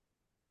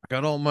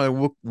got all my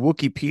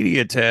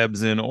Wikipedia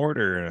tabs in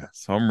order,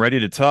 so I'm ready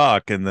to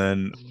talk. And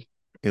then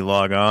you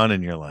log on,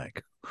 and you're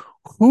like,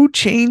 who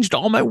changed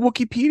all my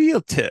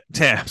Wikipedia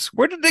tabs?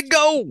 Where did they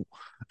go?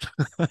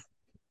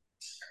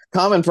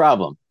 Common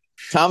problem.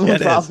 Yeah, Common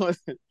it is. problem.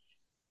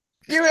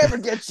 You ever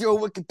get your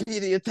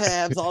Wikipedia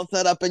tabs all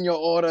set up in your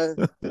order,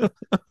 and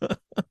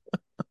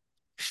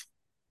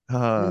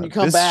then you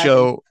come This back and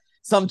show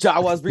some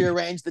Jawas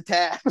rearrange the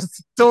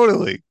tabs?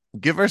 totally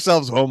give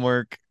ourselves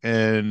homework,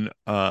 and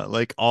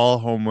like all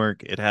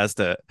homework, it has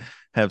to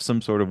have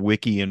some sort of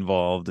wiki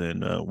involved,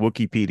 and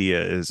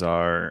Wikipedia is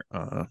our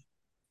I'll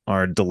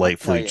tell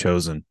delightfully you.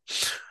 chosen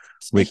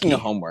Speaking of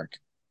wiki. homework,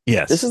 this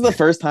Yes. is the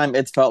first time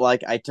it's felt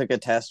like I took a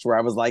test where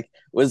I was like,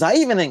 was I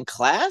even in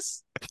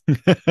class?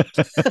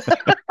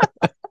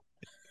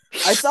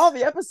 I saw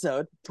the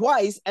episode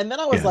twice, and then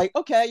I was Yeah. like,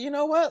 okay, you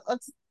know what?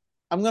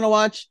 I'm gonna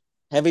watch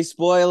Heavy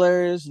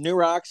Spoilers, New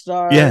Rock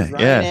Stars, Yeah, Ryan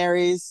yeah.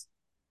 Aries,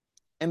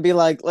 and be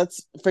like,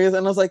 let's figure this.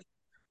 And I was like,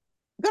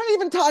 they're not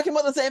even talking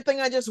about the same thing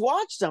I just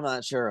watched. I'm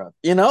not sure of.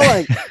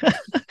 Like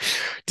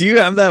Do you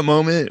have that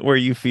moment where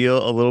you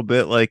feel a little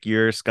bit like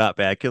you're Scott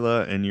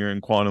Bakula and you're in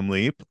Quantum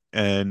Leap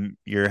and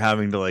you're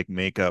having to like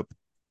make up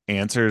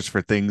answers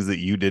for things that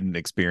you didn't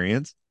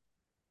experience?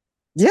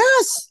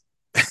 yes,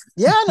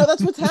 yeah, no,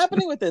 that's what's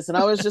happening with this. And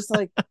I was just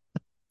like,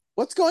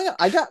 what's going on?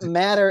 I got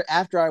madder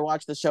after I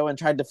watched the show and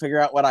tried to figure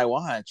out what I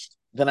watched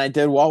than I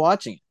did while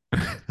watching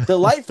it.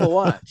 Delightful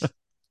watch.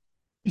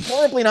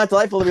 Horribly not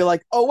delightful to be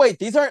like, oh wait,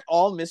 these aren't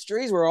all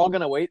mysteries we're all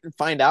gonna wait and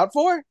find out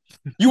for.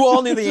 You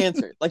all knew the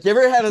answer. Like, you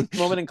ever had a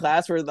moment in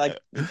class where like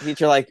the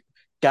teacher like,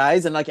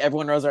 guys, and like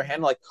everyone rose their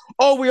hand like,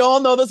 oh, we all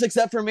know this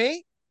except for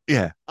me.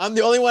 Yeah. I'm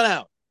the only one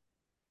out.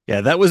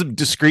 Yeah, that was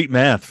discrete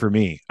math for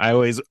me.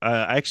 I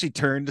actually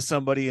turned to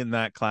somebody in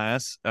that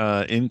class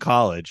in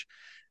college,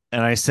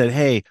 and I said,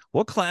 "Hey,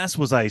 what class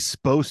was I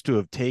supposed to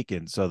have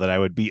taken so that I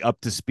would be up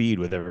to speed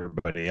with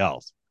everybody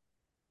else?"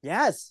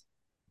 Yes.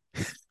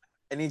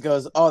 And he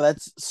goes, oh,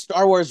 that's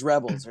Star Wars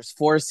Rebels. There's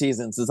 4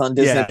 seasons. It's on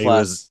Disney Yeah, he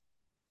Plus. was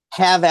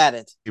Have at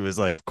it. he was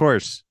like, of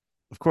course,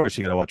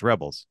 you got to watch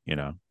Rebels, you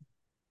know.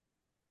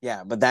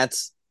 Yeah, but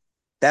that's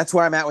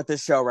where I'm at with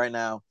this show right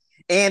now.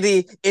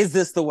 Andy, is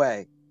this the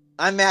way?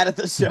 I'm mad at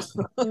the show.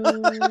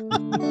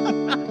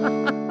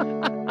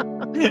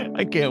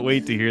 I can't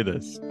wait to hear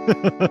this.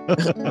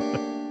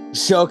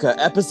 Shoka,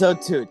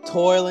 episode 2,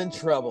 Toil and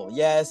Trouble.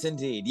 Yes,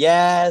 indeed.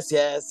 Yes,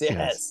 yes, Yes.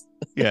 yes.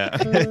 Yeah.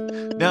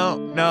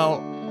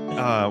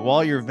 Now,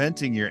 while you're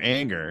venting your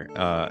anger,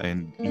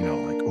 and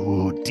like,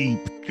 oh, deep,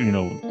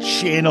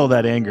 channel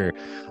that anger.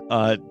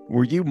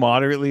 Were you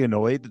moderately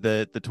annoyed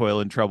that the Toil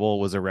and Trouble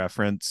was a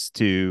reference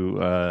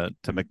to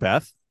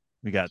Macbeth?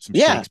 We got some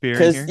Yeah, Shakespeare in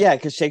because here yeah,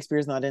 because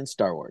Shakespeare's not in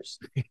Star Wars.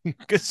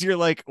 because you're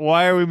like,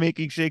 why are we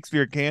making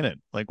Shakespeare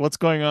canon? Like, what's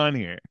going on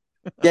here?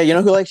 Yeah, you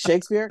know who likes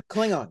Shakespeare?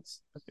 Klingons.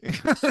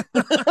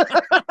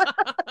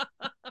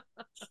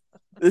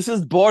 This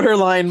is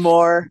borderline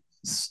more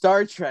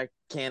Star Trek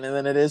canon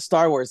than it is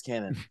Star Wars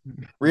canon.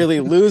 Really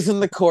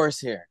losing the course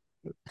here.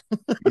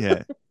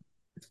 Yeah.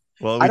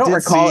 Well, I we don't did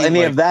recall see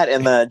any of like, that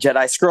in the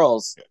Jedi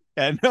Scrolls.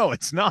 and no,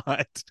 it's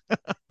not.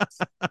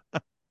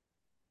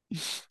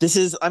 This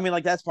is, I mean,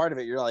 like, that's part of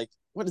it. You're like,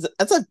 what is it?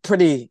 That's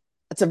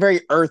a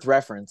very Earth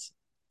reference.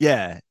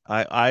 Yeah,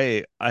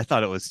 I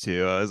thought it was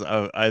too.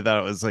 I thought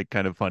it was like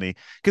kind of funny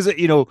because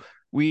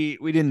we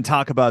didn't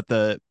talk about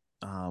the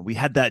we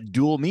had that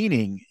dual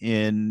meaning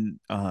in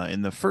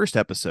the first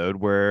episode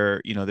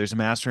where there's a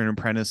master and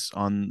apprentice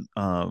on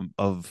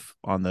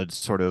the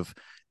sort of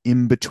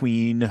in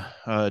between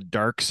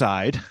dark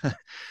side, the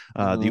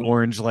Mm-hmm.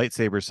 orange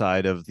lightsaber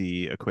side of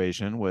the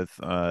equation, with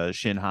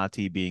Shin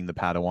Hati being the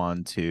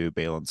Padawan to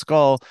Balin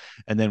Skull,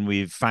 and then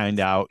we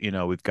find out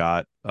we've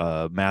got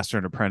master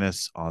and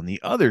apprentice on the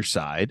other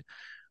side,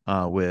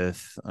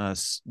 with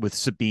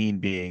Sabine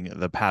being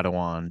the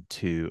Padawan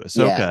to Yeah.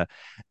 Ahsoka.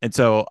 And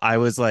so I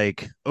was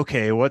like,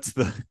 okay, what's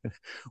the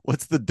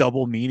what's the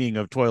double meaning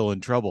of Toil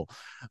and Trouble?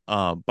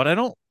 But I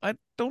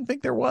don't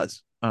think there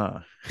was.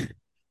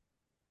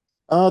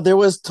 There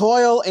was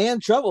toil and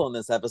trouble in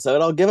this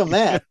episode. I'll give him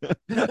that.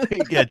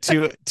 Yeah,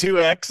 two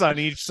X on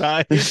each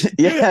side.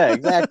 Yeah,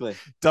 exactly.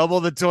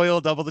 Double the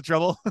toil, double the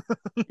trouble.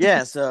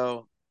 Yeah,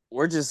 so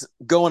we're just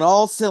going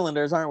all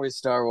cylinders, aren't we,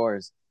 Star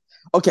Wars?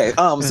 Okay,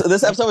 so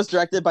this episode was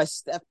directed by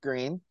Steph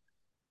Green,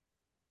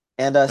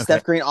 and Okay.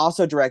 Steph Green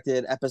also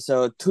directed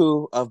episode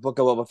 2 of Book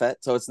of Boba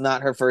Fett, so it's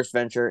not her first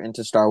venture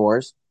into Star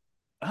Wars.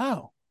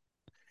 Oh,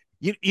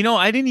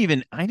 I didn't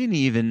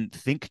even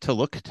think to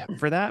look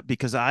for that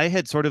because I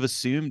had sort of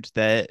assumed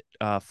that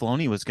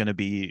Filoni was going to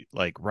be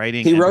like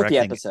writing He and wrote the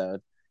directing.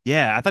 episode.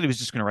 Yeah, I thought he was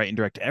just going to write and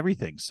direct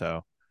everything.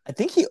 So I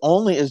think he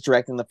only is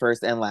directing the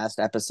first and last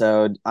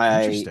episode.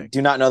 I Interesting.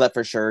 do not know that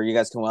for sure. You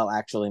guys can well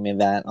actually me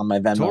that on my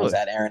Venmos Totally.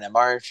 at Aaron and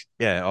Marsh.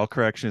 Yeah, all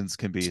corrections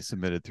can be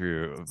submitted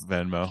through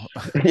Venmo.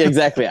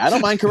 Exactly. I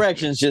don't mind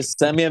corrections. Just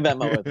send me a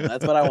Venmo with them.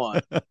 That's what I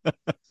want.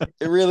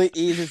 It really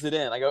eases it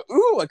in. I go,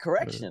 ooh, a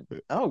correction.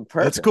 Oh,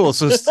 That's perfect. cool.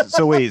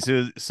 So wait,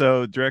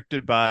 so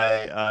directed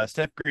by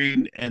Steph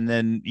Green, and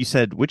then you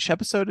said which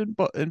episode in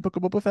Book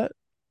of Boba Fett?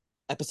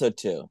 Episode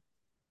 2.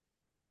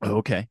 Oh,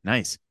 okay,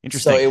 nice, So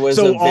interesting. it was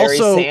a So very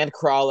also,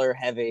 sandcrawler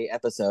heavy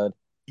episode.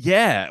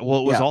 yeah, well,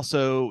 it was Yeah.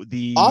 also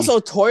the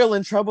Also, Toil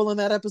and Trouble in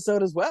that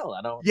episode as well.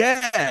 I don't.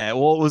 yeah,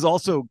 well, it was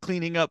also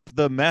cleaning up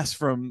the mess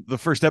from the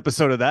first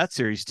episode of that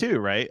series too,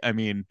 right? I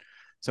mean,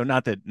 so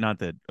not that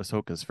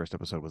Ahsoka's first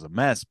episode was a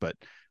mess, but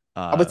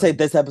I would say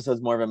this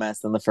episode's more of a mess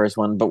than the first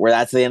one, but where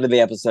that's the end of the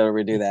episode,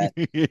 we do that.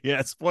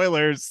 yeah,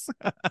 spoilers,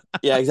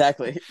 Yeah,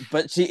 exactly.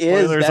 But she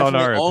is spoilers on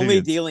definitely our only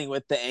opinions. dealing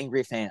with the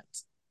angry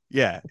fans.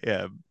 Yeah,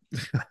 yeah.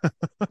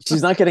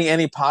 She's not getting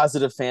any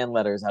positive fan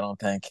letters, I don't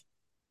think.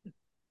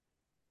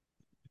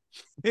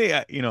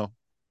 Yeah,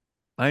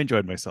 I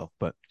enjoyed myself,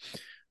 but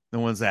no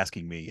one's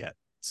asking me yet.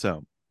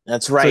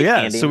 That's So right,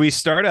 yeah, so Andy. we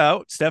start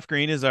out. Steph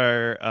Green is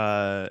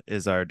our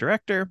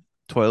director.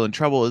 Toil and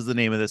Trouble is the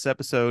name of this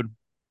episode.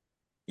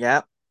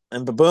 Yep.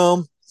 And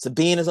boom,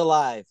 Sabine is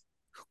alive.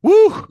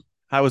 Woo!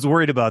 I was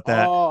worried about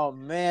that. Oh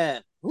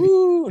man.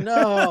 Ooh,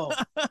 no.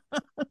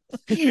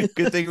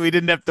 Good thing we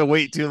didn't have to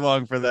wait too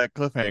long for that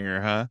cliffhanger,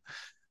 I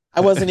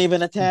huh? wasn't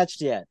even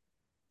attached yet.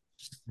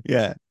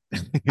 Yeah.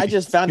 I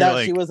just found You're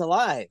out she like was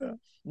alive.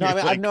 No, I you're mean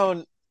I've like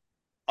known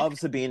of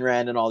Sabine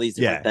Wren and all these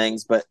different yeah.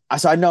 things, but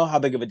so I know how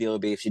big of a deal it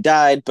would be if she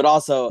died. But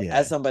also, as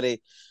Yeah.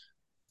 somebody,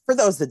 for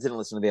those that didn't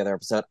listen to the other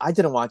episode, I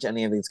didn't watch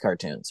any of these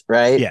cartoons,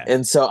 right? Yeah.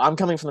 And so I'm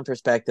coming from the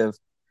perspective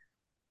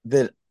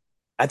that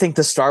I think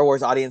the Star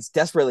Wars audience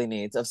desperately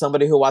needs of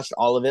somebody who watched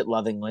all of it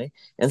lovingly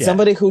and Yeah.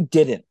 somebody who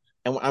didn't.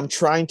 And I'm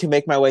trying to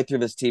make my way through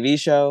this TV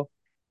show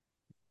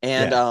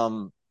and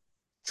Yeah.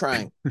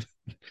 trying.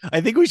 I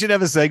think we should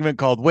have a segment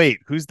called Wait,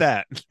 who's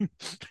that?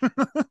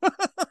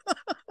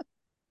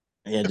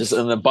 Yeah, just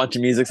and a bunch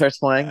of music starts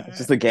playing. It's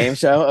just a game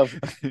show of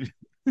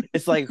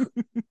it's like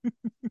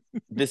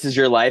this is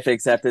your life,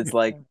 except it's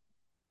like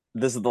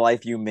this is the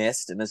life you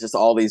missed, and it's just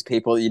all these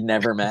people you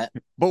never met.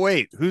 But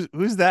wait,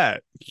 who's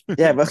that?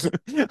 Yeah, but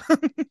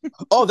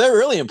oh, they're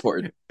really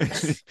important.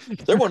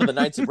 They're one of the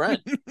Knights of Ren.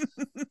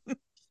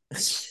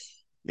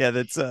 Yeah,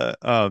 that's so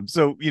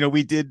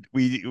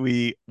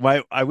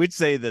I would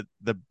say that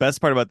the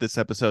best part about this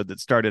episode that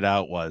started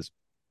out was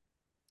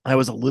I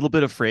was a little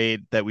bit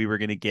afraid that we were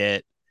going to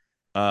get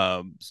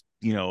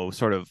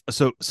sort of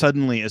so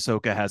suddenly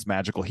Ahsoka has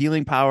magical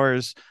healing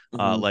powers,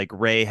 Mm-hmm. like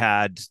Rey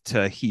had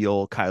to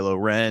heal Kylo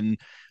Ren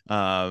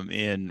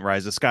in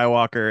Rise of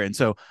Skywalker. And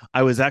so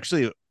I was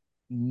actually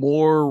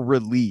more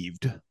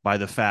relieved by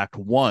the fact,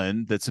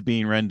 one, that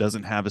Sabine Wren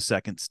doesn't have a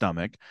second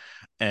stomach,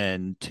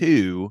 and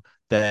two,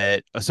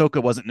 that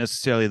Ahsoka wasn't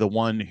necessarily the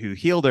one who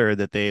healed her,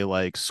 that they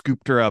like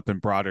scooped her up and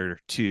brought her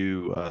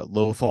to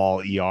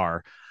Lothal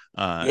ER.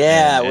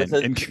 Yeah, with a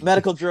And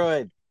medical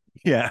droid.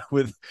 yeah,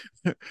 with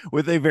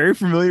a very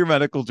familiar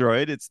medical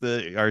droid. It's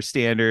the our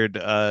standard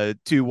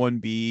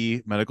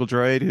 21B medical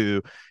droid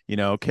who,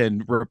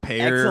 can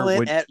repair Excellent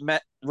when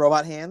at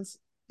robot hands.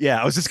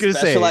 yeah, I was just gonna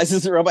say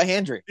Specializes in robot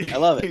handry. I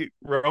love it.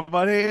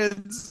 robot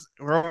hands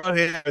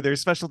are their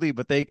specialty,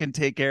 but they can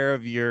take care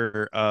of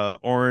your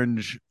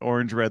orange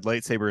red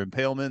lightsaber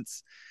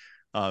impalements,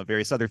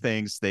 various other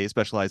things. They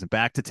specialize in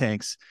back to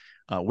tanks,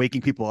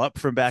 waking people up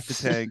from back to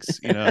tanks.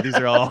 These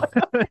are all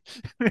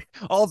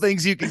all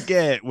things you can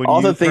get when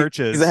All the you things they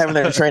purchase have in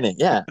their training.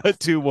 Yeah. a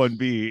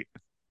 21B Well,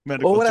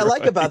 medical what I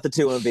like droid. about the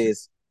two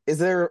MBs is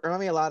they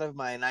remind me a lot of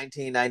my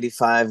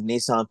 1995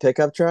 Nissan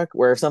pickup truck,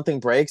 where if something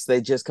breaks,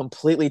 they just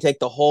completely take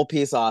the whole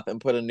piece off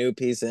and put a new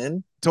piece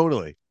in,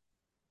 Totally,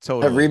 a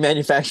totally.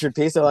 remanufactured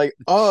piece. They're like,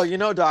 oh,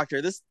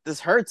 doctor, this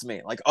hurts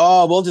me. Like,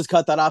 oh, we'll just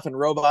cut that off and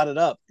robot it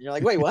up. And you're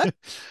like, wait, what?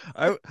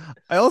 I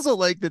I also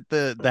like that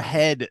the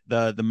head,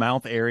 the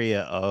mouth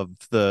area of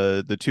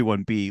the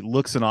 21B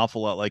looks an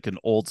awful lot like an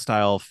old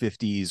style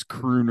 50s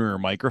crooner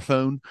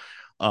microphone.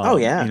 Oh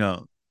yeah,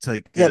 It's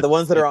like yeah, the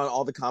ones that are on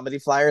all the comedy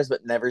flyers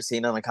but never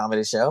seen on a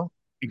comedy show. Love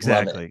it.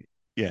 exactly.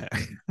 Yeah.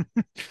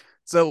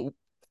 So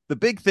the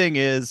big thing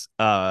is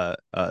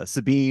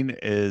Sabine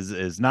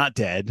is not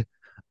dead.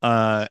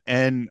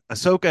 And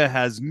Ahsoka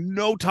has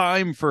no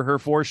time for her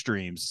Force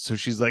dreams. So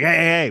she's like,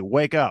 hey,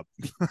 wake up.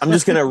 I'm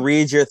just gonna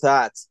read your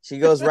thoughts. She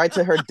goes right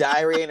to her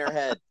diary in her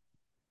head.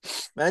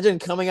 Imagine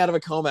coming out of a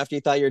coma after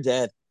you thought you're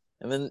dead,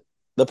 and then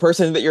the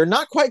person that you're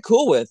not quite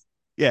cool with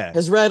Yeah.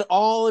 has read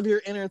all of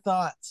your inner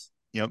thoughts.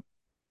 Yep.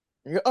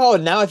 You go, oh,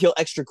 now I feel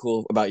extra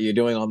cool about you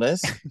doing all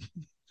this.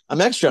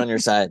 I'm extra on your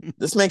side.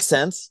 This makes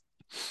sense.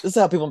 This is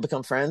how people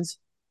become friends.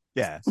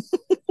 Yeah.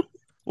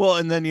 Well,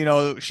 and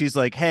then, she's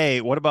like, hey,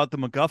 what about the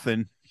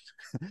MacGuffin?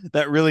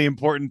 That really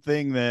important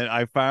thing that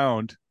I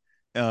found,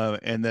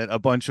 and that a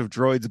bunch of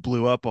droids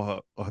blew up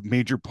a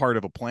major part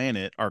of a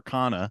planet,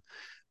 Arcana.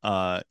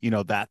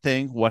 That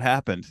thing, what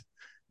happened?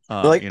 They're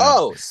Uh, like, you know,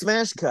 oh,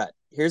 smash cut.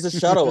 Here's a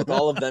shuttle with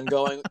all of them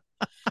going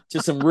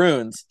to some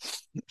runes.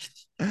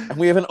 And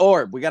we have an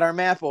orb. We got our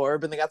map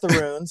orb and they got the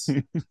runes.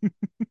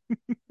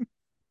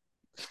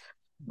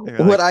 They're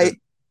What like I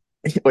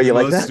Oh, the you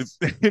like most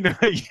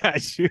that?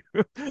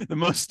 yeah, the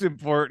most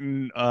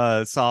important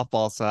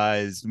softball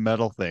sized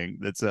metal thing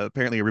that's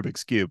apparently a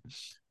Rubik's cube.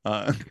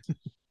 uh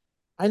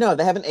I know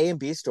they have an A and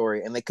B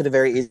story, and they could have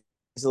very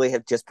easily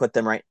have just put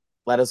them right.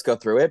 Let us go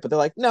through it, but they're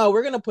like, no,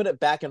 we're gonna put it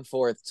back and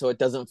forth so it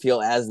doesn't feel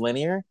as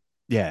linear,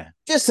 yeah,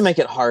 just to make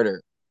it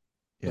harder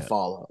to yeah,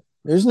 follow.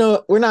 There's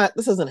no, we're not.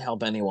 This doesn't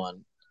help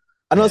anyone.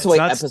 I know yeah, it's the it's way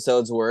not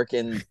episodes work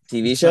in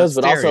TV it's not shows,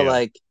 but also stereo.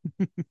 like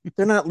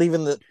they're not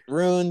leaving the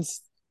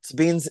runes.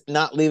 Sabine's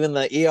not leaving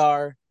the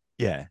ER.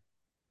 Yeah.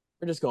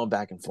 We're just going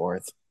back and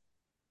forth.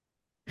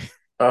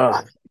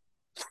 Ugh.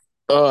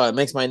 Ugh, it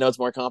makes my notes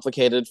more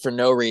complicated for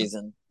no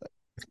reason.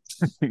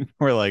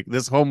 We're like,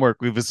 this homework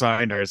we've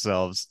assigned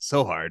ourselves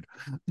so hard.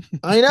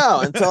 I know.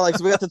 And so like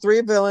so we got the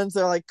three villains.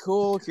 They're like,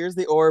 cool, here's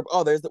the orb.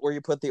 Oh, there's where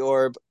you put the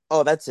orb.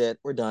 Oh, that's it.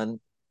 We're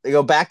done. They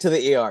go back to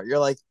the ER. You're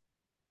like,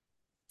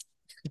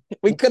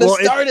 we could have Well,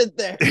 it started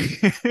there.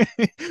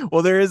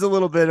 well, there is a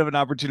little bit of an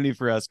opportunity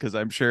for us because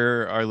I'm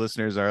sure our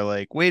listeners are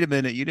like, wait a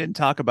minute, you didn't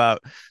talk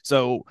about.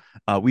 So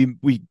we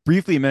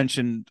briefly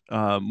mentioned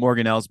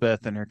Morgan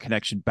Elsbeth and her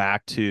connection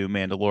back to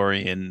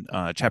Mandalorian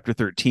chapter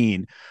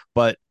 13,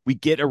 but we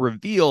get a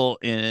reveal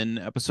in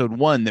episode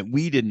 1 that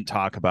we didn't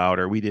talk about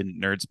or we didn't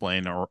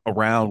nerdsplain or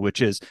around,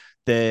 which is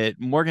that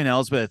Morgan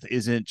Elsbeth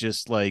isn't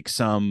just like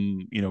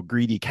some,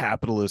 greedy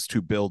capitalist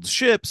who builds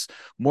ships.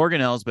 Morgan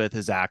Elsbeth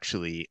is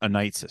actually a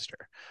Night Sister.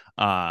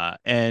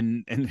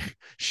 And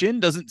Shin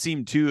doesn't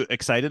seem too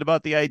excited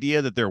about the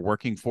idea that they're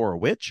working for a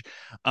witch,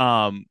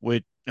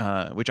 which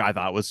I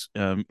thought was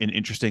an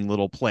interesting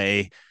little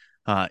play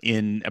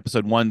in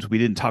episode 1. We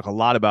didn't talk a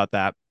lot about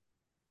that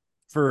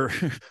for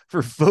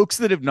for folks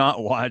that have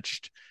not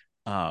watched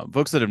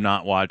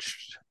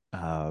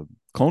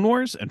Clone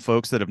Wars and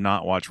folks that have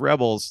not watched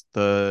Rebels.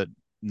 The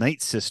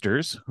Night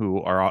Sisters,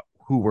 who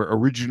were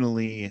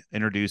originally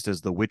introduced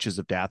as the Witches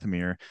of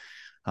Dathomir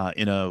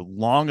in a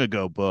long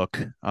ago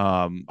book.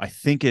 I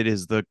think it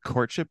is The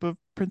Courtship of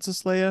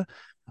Princess Leia.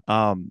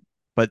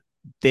 But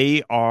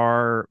they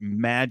are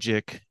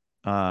magic,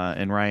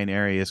 and Ryan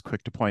Airy is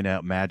quick to point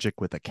out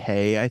magic with a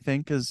K, I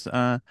think, is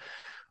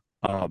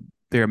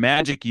they're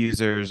magic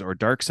users or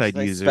dark So side they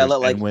spell users, it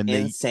and like when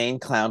insane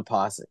clown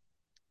posse.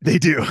 they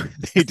do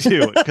they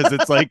do because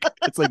it's like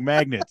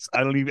magnets.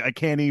 I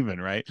can't even,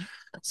 right?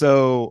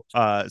 So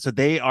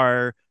they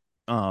are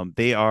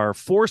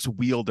force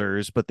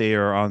wielders, but they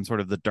are on sort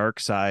of the dark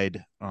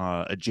side,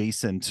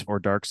 adjacent or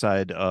dark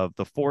side of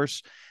the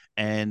force.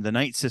 And the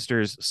Night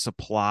Sisters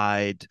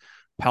supplied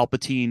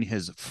Palpatine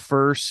his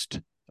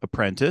first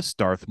apprentice,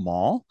 Darth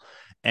Maul.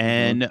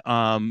 Mm-hmm.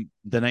 And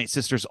the Night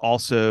Sisters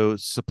also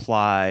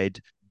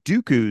supplied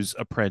Dooku's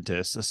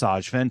apprentice,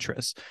 Asajj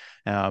Ventress.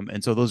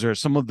 And so those are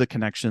some of the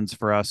connections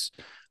for us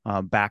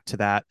back to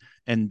that.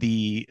 And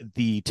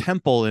the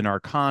temple in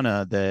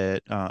Arcana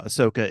that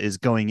Ahsoka is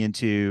going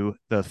into,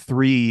 the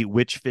 3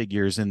 witch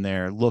figures in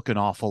there look an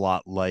awful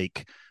lot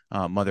like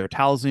Mother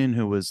Talzin,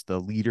 who was the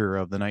leader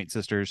of the Night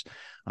Sisters.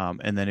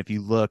 And then if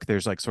you look,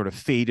 there's like sort of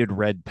faded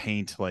red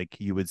paint, like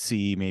you would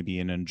see maybe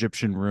in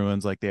Egyptian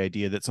ruins, like the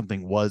idea that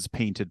something was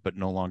painted but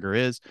no longer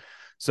is.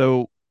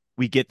 So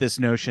we get this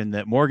notion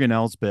that Morgan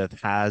Elsbeth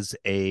has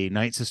a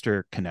Night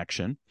Sister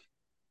connection.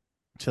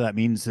 So that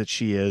means that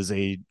she is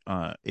a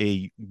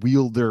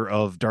wielder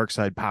of dark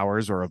side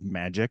powers or of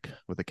magic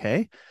with a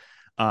K.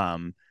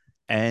 Um,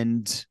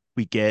 and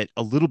we get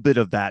a little bit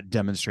of that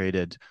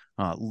demonstrated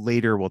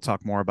later. We'll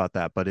talk more about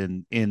that, but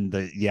in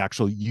the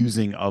actual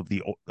using of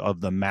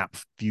the map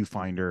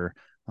viewfinder,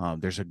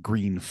 there's a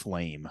green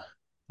flame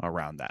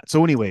around that.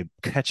 So anyway,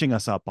 catching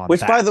us up on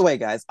Which, by the that. way,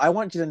 guys, I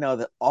want you to know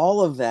that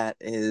all of that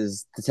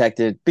is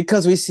detected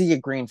because we see a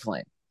green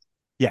flame.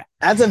 Yeah.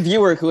 As a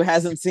viewer who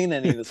hasn't seen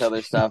any of this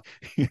other stuff,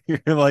 You're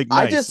like,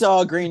 I just nice.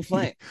 saw a green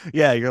flame.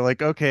 Yeah, you're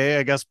like, okay,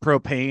 I guess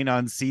propane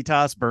on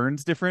CTOS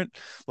burns different.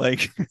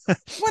 Like,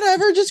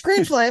 Whatever, just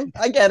green flame.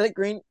 I get it.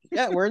 Green.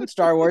 Yeah, we're in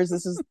Star Wars.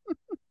 This is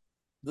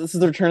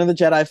the Return of the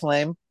Jedi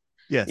flame.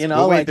 yes, You but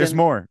know, wait, like there's and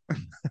more.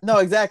 no,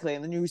 exactly.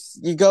 And then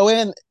you go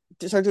in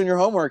to start doing your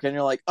homework, and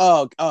you're like,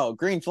 oh,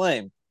 green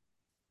flame.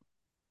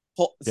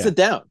 Yeah. Sit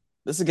down.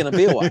 This is gonna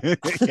be a while.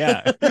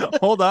 Yeah.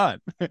 Hold on.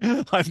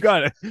 I've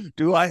got it.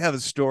 Do I have a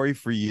story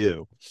for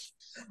you?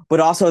 But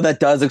also that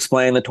does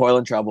explain the toil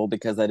and trouble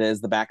because that is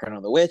the background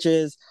of the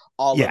witches.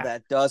 All of Yeah.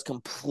 that does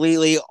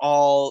completely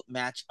all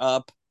match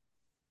up.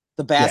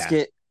 The Yeah.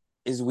 basket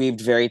is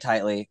weaved very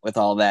tightly with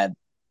all that.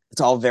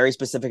 It's all very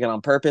specific and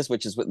on purpose,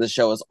 which is what the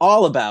show is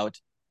all about.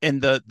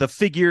 And the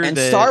figure And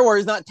that Star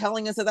Wars not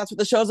telling us that that's what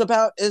the show's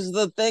about is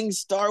the thing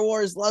Star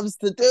Wars loves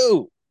to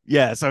do.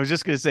 yes, I was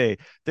just gonna say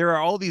there are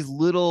all these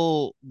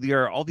little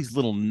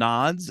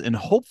nods, and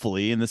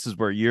hopefully, and this is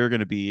where you're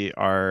gonna be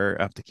our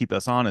have to keep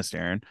us honest,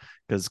 Aaron,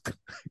 because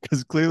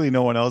because clearly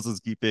no one else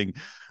is keeping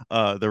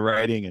the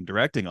writing and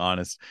directing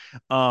honest.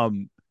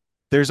 Um,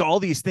 there's all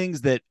these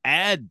things that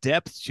add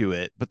depth to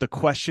it, but the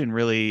question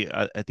really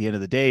at the end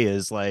of the day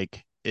is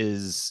like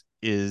is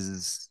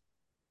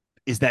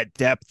that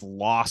depth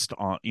lost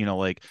on,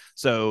 like,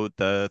 so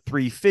the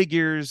three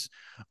figures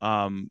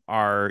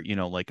are,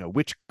 like a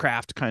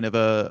witchcraft kind of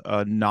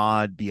a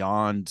nod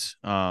beyond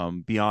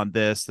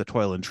this. The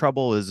Toil and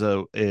Trouble is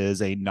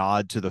a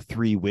nod to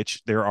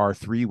there are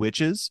three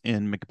witches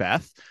in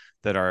Macbeth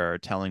that are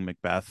telling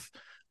Macbeth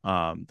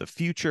the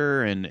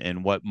future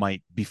and what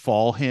might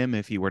befall him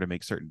if he were to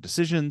make certain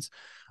decisions.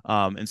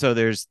 And so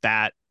there's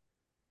that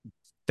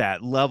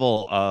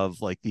level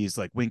of like these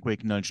like wink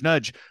wink nudge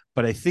nudge,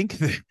 but I think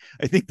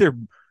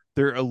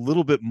they're a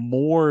little bit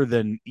more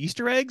than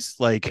Easter eggs.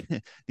 Like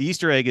the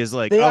Easter egg is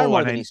like, They are oh, more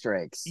when than I Easter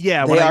eggs.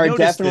 yeah, when They I are noticed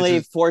this definitely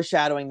is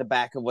foreshadowing the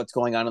back of what's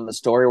going on in the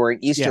story, where an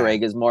Easter yeah,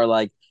 egg is more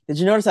like, did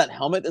you notice that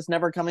helmet that's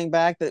never coming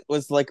back that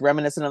was like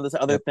reminiscent of this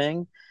other yep.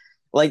 thing?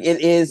 Like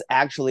it is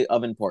actually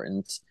of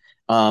importance.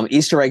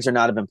 Easter eggs are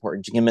not of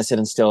importance. You can miss it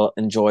and still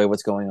enjoy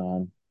what's going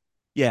on.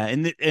 Yeah,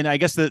 and I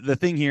guess the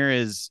thing here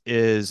is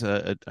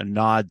a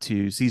nod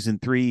to season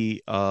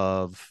 3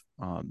 of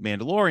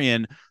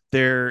Mandalorian.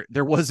 There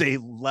was a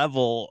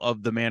level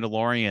of the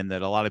Mandalorian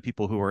that a lot of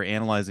people who were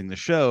analyzing the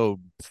show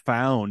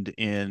found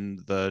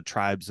in the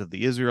tribes of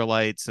the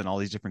Israelites and all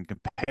these different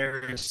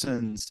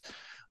comparisons.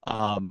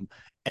 Um,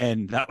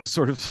 and that was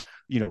sort of,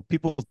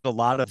 people did a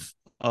lot of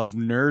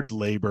nerd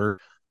labor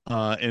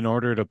in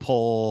order to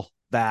pull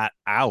that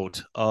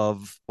out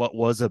of what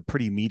was a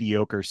pretty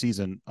mediocre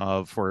season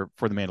of for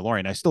the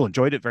Mandalorian. I still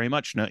enjoyed it very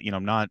much. No,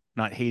 I'm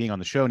not hating on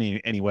the show in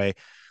any way,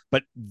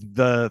 but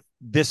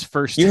this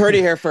first You heard it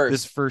here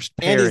this first. first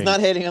Andy's pairing, not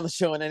hating on the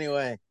show in any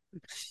way.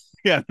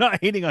 yeah, I'm not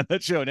hating on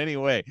that show in any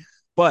way,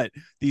 but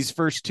these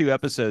first two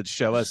episodes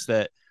show us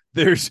that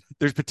there's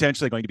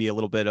potentially going to be a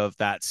little bit of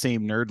that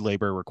same nerd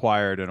labor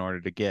required in order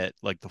to get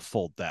like the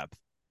full depth.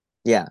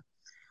 Yeah.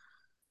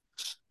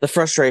 The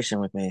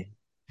frustration with me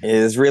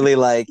is really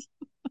like,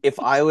 if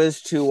I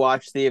was to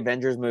watch the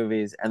Avengers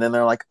movies and then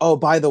they're like, oh,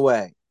 by the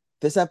way,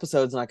 this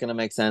episode's not going to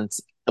make sense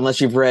unless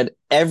you've read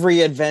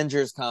every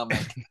Avengers comic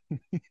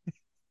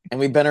and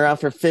we've been around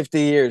for 50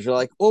 years. You're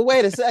like, well,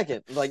 wait a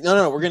second. Like,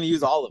 no, we're going to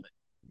use all of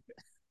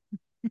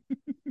it.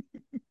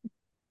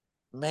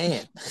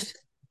 Man.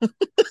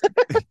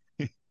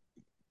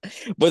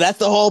 But that's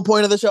the whole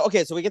point of the show.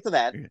 Okay, so we get to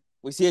that.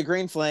 We see a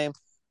green flame.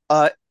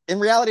 In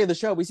reality of the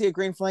show, we see a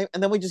green flame,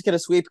 and then we just get a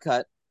sweep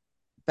cut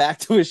back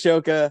to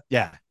Ashoka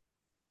Yeah,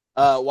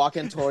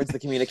 walking towards the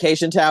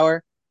communication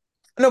tower.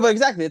 No, but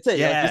exactly, that's it.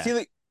 Like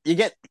yeah, you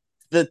get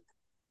the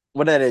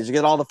what that is. You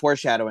get all the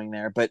foreshadowing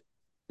there, but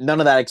none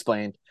of that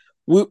explained.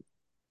 Whoop,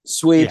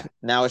 sweep. yeah.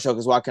 Now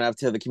Ashoka's walking up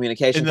to the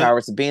communication And the tower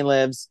where Sabine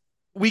lives.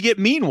 we get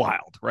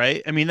meanwhile,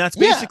 right? I mean, that's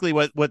Yeah. basically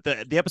what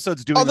the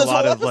episode's Oh, doing a this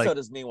lot whole of like episode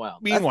is meanwhile.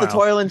 That's the meanwhile.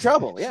 toil and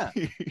trouble. Yeah.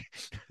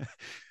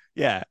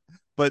 Yeah.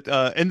 But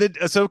and then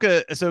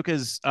Ahsoka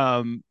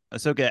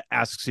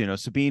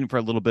asks, Sabine for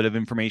a little bit of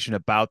information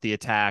about the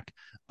attack.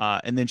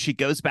 And then she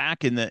goes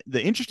back, and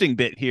the interesting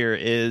bit here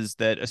is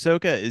that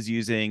Ahsoka is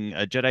using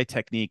a Jedi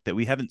technique that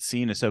we haven't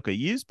seen Ahsoka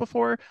use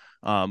before,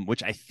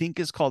 which I think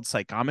is called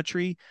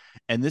psychometry.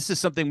 And this is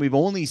something we've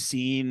only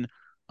seen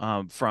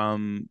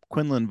from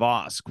Quinlan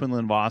Voss.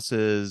 Quinlan Voss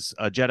is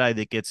a Jedi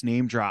that gets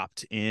name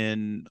dropped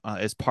in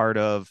as part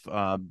of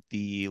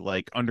the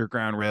like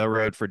Underground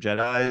Railroad for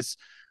Jedis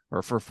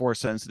or for Force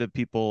sensitive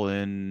people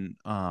in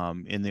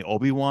the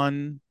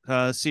Obi-Wan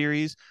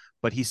series.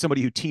 But he's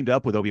somebody who teamed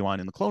up with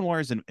Obi-Wan in the Clone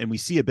Wars, and we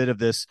see a bit of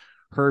this,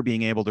 her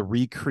being able to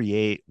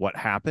recreate what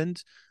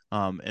happened.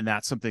 And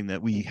that's something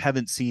that we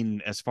haven't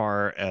seen as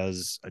far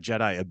as a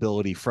Jedi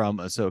ability from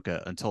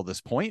Ahsoka until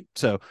this point.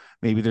 So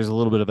maybe there's a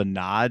little bit of a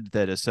nod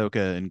that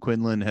Ahsoka and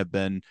Quinlan have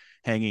been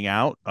hanging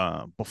out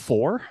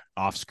before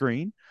off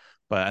screen.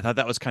 But I thought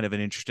that was kind of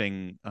an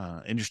interesting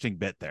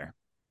bit there.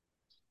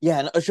 Yeah,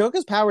 and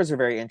Ashoka's powers are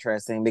very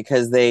interesting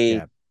because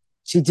Yeah.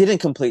 she didn't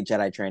complete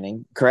Jedi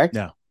training, correct?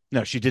 No,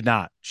 no, she did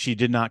not. She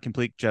did not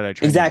complete Jedi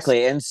training.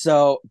 Exactly. And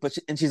so,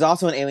 and she's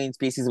also an alien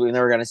species that we've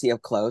never going to see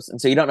up close. And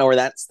so you don't know where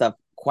that stuff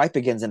quite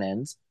begins and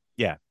ends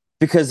Yeah.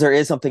 because there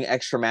is something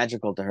extra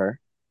magical to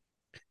her.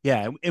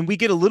 Yeah, and we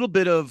get a little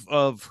bit of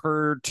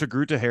her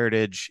Togruta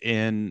heritage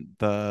in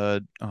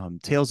the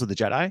Tales of the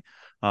Jedi.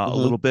 A Mm-hmm.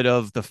 little bit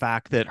of the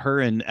fact that her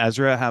and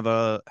Ezra have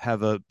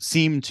a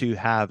seem to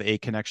have a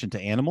connection to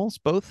animals.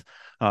 Both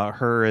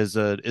her as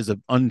a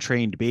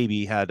untrained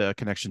baby had a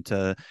connection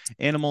to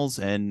animals,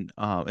 and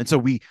so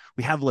we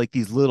have like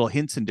these little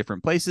hints in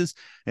different places,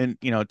 and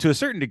to a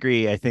certain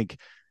degree, I think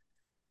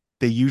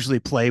they usually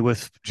play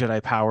with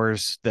Jedi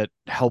powers that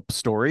help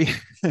story.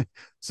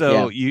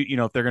 So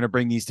Yeah. if they're going to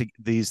bring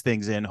these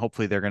things in,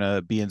 hopefully they're going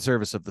to be in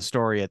service of the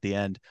story at the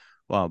end.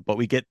 Well, but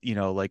we get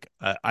like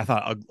I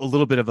thought a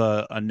little bit of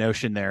a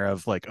notion there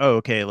of like, oh,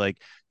 okay, like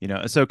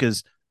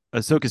Ahsoka's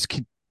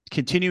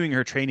continuing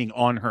her training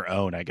on her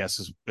own, I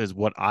guess is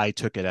what I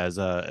took it as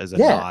a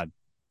Yeah. nod.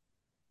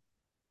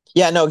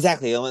 Yeah, no,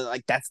 exactly.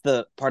 Like that's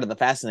the part of the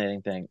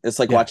fascinating thing. It's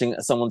like Yeah, watching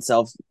someone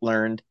self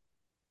learned.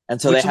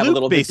 And so they which have a Luke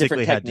little bit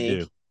different basically had to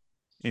technique.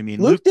 do. I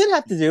mean, Luke Luke, did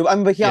have to do. I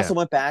mean, but he yeah, also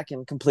went back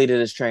and completed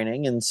his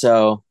training, and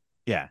so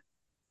yeah,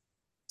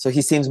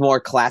 he seems more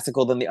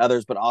classical than the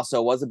others, but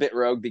also was a bit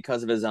rogue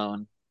because of his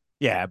own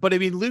yeah. But I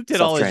mean, Luke did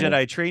self all his training.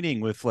 Jedi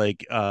training with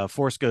like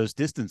Force Ghost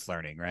distance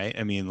learning, right?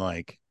 I mean,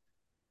 like,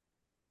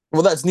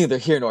 Well, that's neither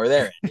here nor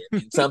there. I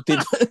mean,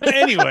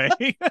 anyway,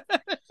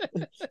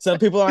 some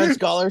people are on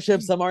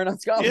scholarship, some aren't on yeah,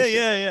 scholarship.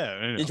 yeah, yeah.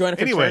 I You know. join a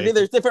fraternity, Anyway,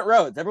 there's different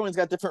roads. Everyone's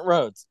got different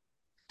roads.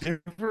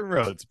 different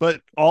roads,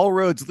 but all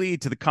roads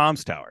lead to the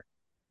comms tower.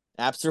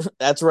 Absolutely,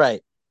 that's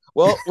right.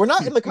 Well, we're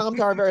not in the comm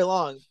tower very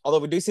long, although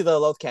we do see the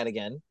Lothcat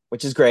again,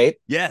 which is great.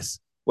 Yes,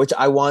 Which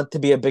I want to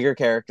be a bigger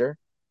character.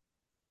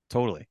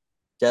 totally.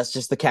 That's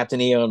just the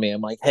Captain EO in me. I'm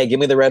like, hey, give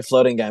me the red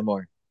floating guy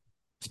more.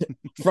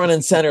 Front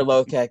and center,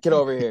 Lothcat, get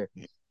over here.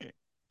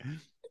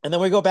 And then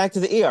we go back to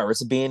the ER where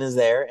Sabine is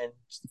there and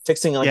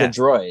fixing like a Yeah,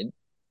 droid.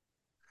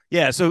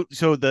 yeah. So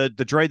the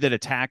droid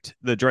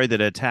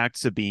that attacked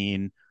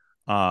Sabine,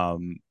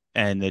 um,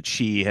 and that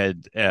she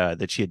had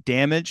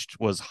damaged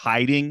was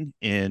hiding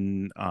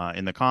in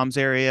the comms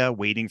area,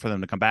 waiting for them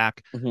to come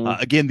back.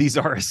 Mm-hmm. Again, these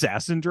are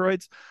assassin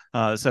droids,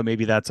 so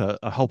maybe that's a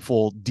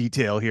helpful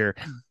detail here.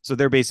 So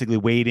they're basically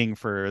waiting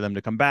for them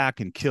to come back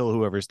and kill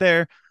whoever's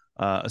there.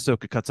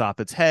 Ahsoka cuts off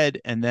its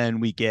head, and then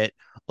we get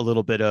a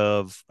little bit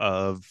of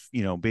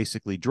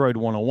basically droid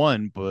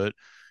 101, but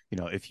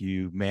if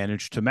you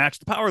manage to match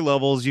the power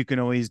levels, you can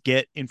always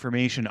get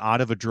information out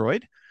of a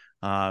droid.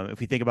 If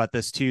we think about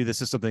this too,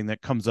 this is something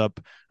that comes up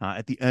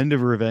at the end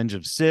of Revenge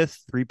of Sith.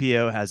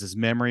 3PO has his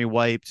memory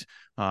wiped.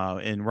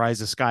 In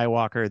Rise of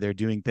Skywalker, they're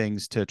doing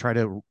things to try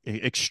to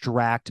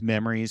extract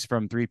memories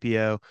from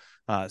 3PO.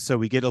 So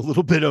we get a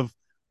little bit of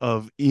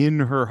in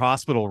her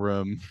hospital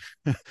room,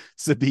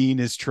 Sabine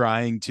is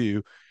trying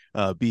to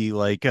be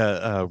like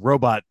a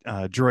robot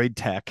droid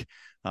tech,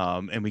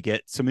 and we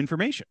get some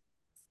information.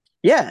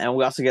 Yeah, and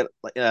we also get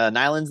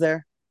Nyland's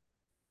there.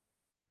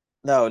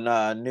 No,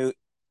 no, New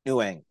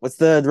Wang. What's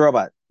the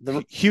robot? The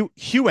Huang.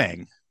 Hugh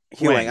Wang.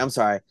 Wang. I'm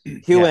sorry.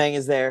 Hugh Yeah. Wang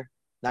is there.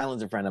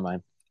 Nyland's a friend of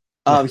mine.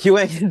 Right. Hugh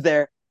Wang is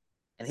there,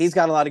 and he's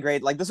got a lot of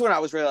great. Like this one, I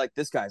was really like,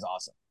 this guy's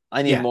awesome.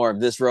 I need Yeah. more of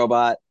this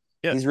robot.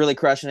 Yeah. He's really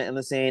crushing it in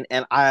the scene.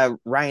 And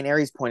Ryan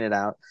Aries pointed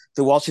out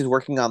that while she's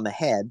working on the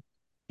head,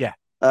 Yeah.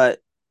 uh,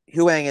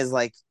 Huang is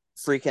like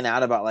freaking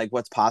out about like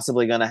what's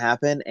possibly going to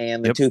happen,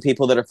 and the Yep. two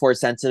people that are force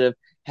sensitive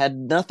had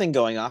nothing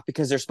going off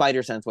because their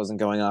spider sense wasn't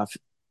going off.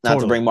 Not to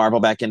Totally. bring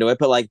Marvel back into it,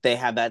 but like they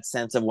have that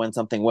sense of when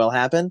something will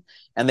happen,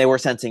 and they were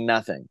sensing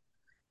nothing.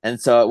 And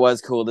so it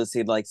was cool to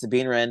see like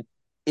Sabine Wren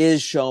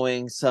is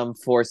showing some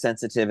force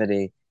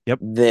sensitivity Yep.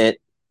 that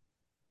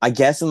I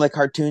guess in the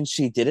cartoons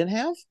she didn't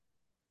have.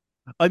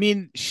 I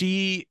mean,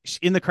 she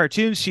in the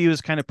cartoons she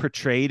was kind of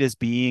portrayed as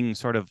being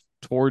sort of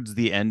towards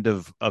the end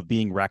of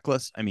being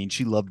reckless. I mean,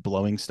 she loved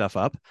blowing stuff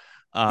up.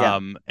 Yeah.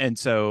 And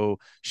so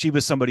she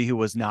was somebody who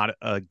was not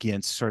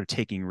against sort of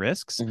taking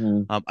risks.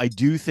 Mm-hmm. I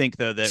do think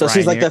though that So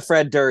she's Ryan like the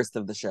Fred Durst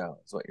of the show,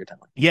 is what you're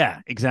telling Yeah,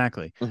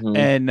 exactly. me. Mm-hmm.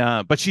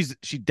 And but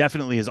she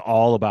definitely is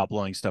all about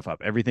blowing stuff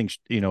up. Everything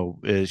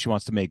is she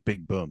wants to make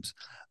big booms.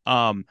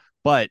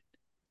 But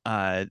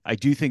I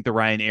do think the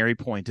Ryan Airy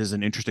point is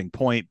an interesting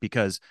point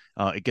because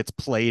it gets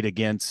played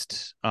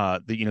against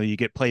you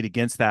get played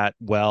against that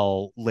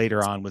well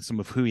later on with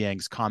some of Hu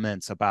Yang's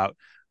comments about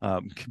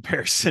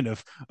comparison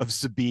of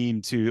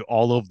Sabine to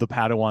all of the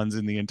Padawans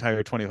in the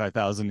entire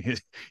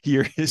 25,000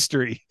 year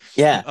history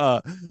Yeah.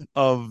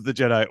 of the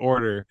Jedi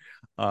Order.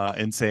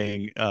 And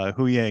saying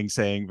Hu Yang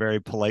saying very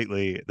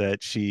politely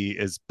that she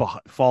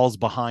falls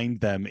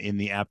behind them in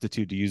the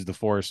aptitude to use the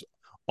Force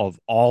of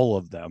all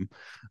of them.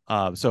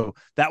 So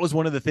that was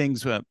one of the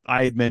things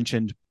I had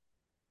mentioned.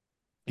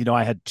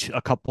 I had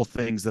a couple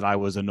things that I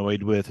was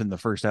annoyed with in the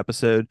first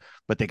episode,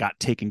 but they got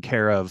taken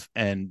care of,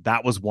 and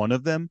that was one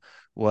of them.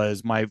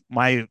 Was my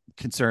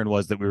concern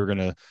was that we were going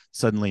to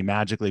suddenly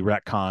magically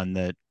retcon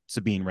that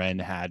Sabine Wren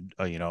had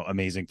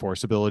amazing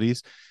Force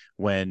abilities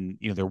when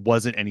there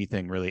wasn't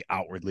anything really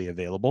outwardly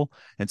available.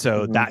 And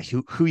so Mm-hmm. that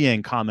Hu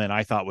Yang comment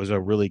I thought was a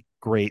really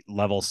great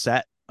level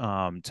set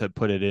to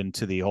put it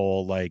into the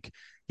whole like,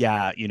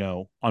 yeah,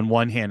 on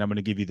one hand, I'm going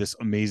to give you this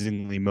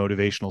amazingly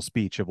motivational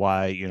speech of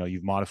why,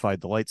 you've modified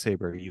the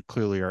lightsaber. You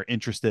clearly are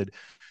interested.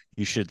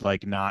 You should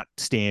like not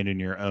stand in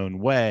your own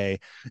way.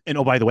 And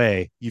oh, by the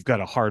way, you've got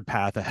a hard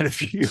path ahead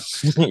of you.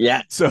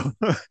 Yeah. So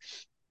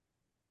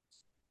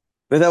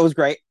But that was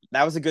great.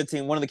 That was a good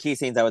scene. One of the key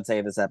scenes I would say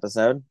of this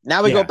episode.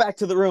 Now we go yeah. back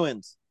to the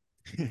ruins.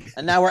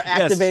 And now we're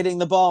Yes. activating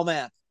the ball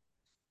map.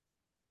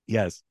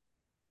 Yes.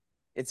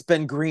 It's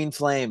been green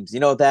flames. You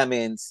know what that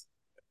means?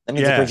 That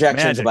means a Yeah.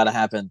 projection's Magic. about to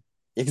happen.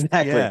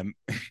 Exactly.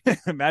 Yeah.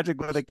 Magic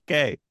with a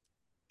K.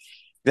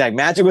 Exactly.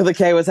 Magic with a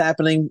K was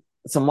happening.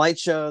 Some light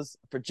shows,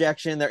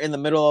 projection. They're in the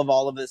middle of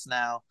all of this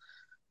now,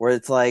 where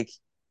it's like,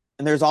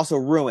 and there's also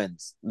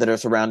ruins that are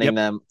surrounding Yep.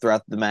 them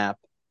throughout the map.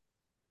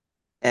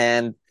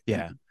 And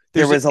Yeah.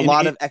 there There's was a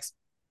lot an of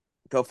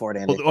Go for it,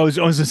 Well, Andy.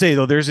 I was to say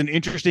though, there's an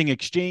interesting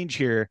exchange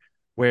here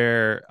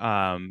where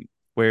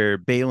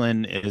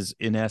Balin is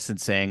in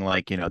essence saying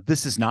like,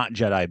 this is not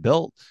Jedi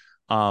built.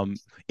 Um,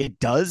 it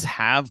does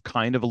have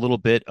kind of a little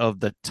bit of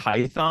the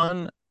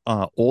Tython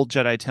old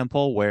Jedi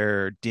Temple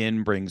where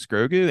Din brings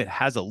Grogu. It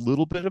has a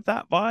little bit of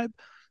that vibe.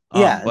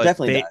 Yeah, it But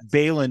definitely does.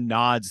 Balin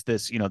nods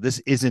this,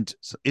 this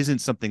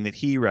isn't something that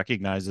he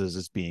recognizes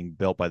as being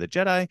built by the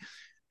Jedi.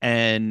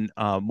 And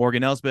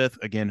Morgan Elsbeth,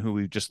 again, who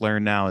we've just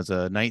learned now is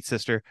a Night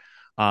Sister,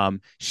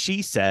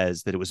 she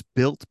says that it was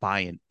built by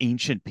an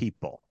ancient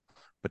people,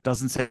 but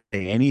doesn't say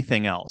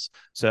anything else.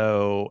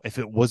 So if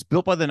it was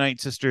built by the Night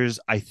Sisters,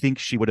 I think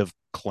she would have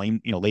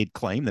claimed, laid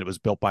claim that it was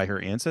built by her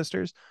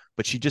ancestors.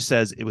 But she just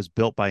says it was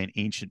built by an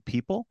ancient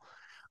people.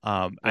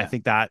 I Yeah.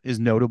 think that is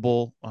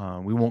notable.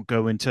 We won't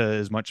go into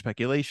as much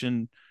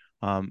speculation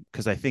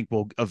because I think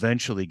we'll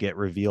eventually get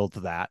revealed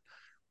to that.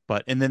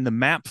 But and then the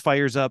map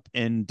fires up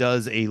and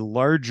does a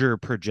larger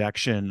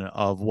projection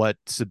of what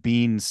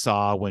Sabine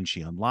saw when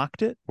she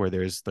unlocked it, where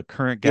there's the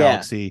current Yeah.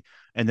 galaxy,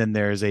 and then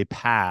there's a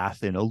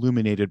path and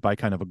illuminated by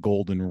kind of a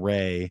golden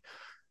ray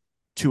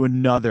to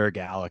another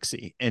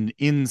galaxy. And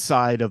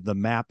inside of the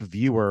map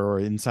viewer, or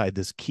inside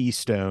this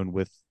keystone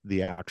with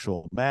the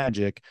actual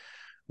magic,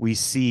 we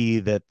see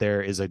that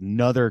there is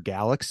another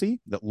galaxy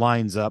that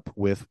lines up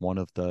with one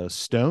of the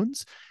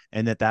stones,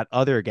 and that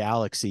other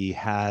galaxy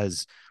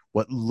has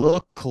what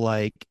look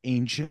like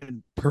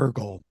ancient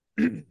Purgle.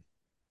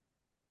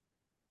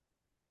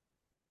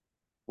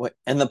 What?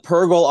 And the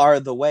Purgle are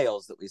the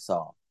whales that we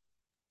saw.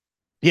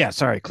 Yeah,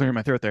 sorry, clearing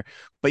my throat there.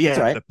 But That's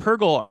all yeah, right.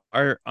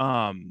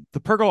 the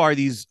Purgle are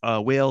these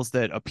whales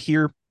that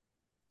appear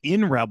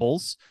in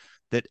Rebels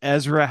that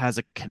Ezra has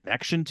a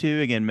connection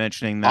to. Again,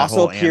 mentioning that Also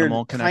whole appeared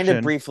animal kind of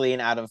connection. briefly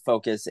and out of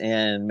focus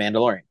in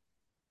Mandalorian.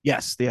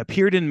 Yes, they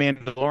appeared in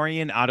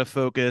Mandalorian, out of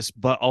focus,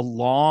 but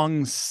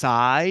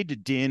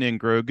alongside Din and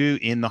Grogu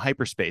in the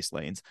hyperspace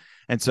lanes.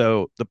 And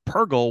so the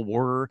Purgle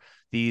were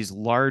these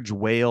large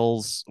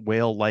whales,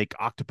 whale-like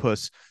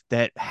octopus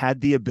that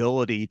had the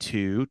ability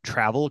to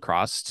travel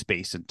across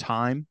space and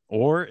time,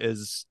 or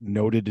as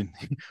noted in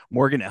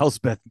Morgan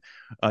Elsbeth,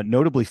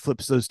 notably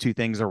flips those two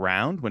things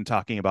around when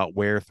talking about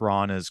where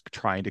Thrawn is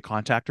trying to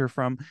contact her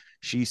from.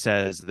 She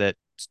says that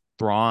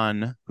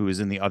Thrawn, who is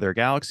in the other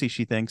galaxy,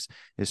 she thinks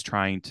is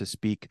trying to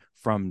speak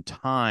from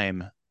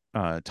time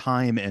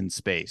and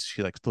space.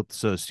 She like flips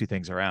those two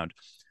things around.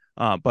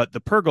 But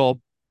the Purgle,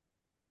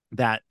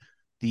 that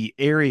the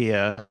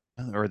area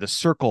or the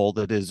circle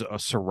that is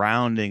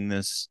surrounding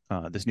this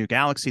new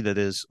galaxy that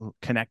is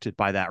connected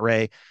by that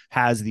ray,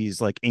 has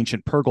these like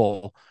ancient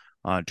Purgle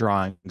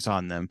drawings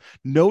on them.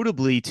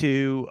 Notably,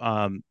 too,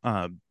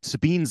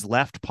 Sabine's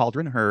left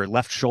pauldron, her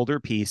left shoulder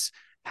piece,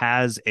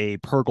 has a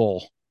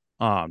Purgle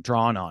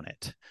drawn on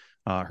it.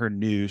 Her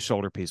new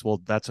shoulder piece.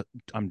 Well,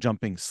 I'm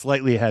jumping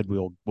slightly ahead.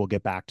 We'll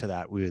get back to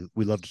that. We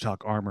love to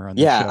talk armor on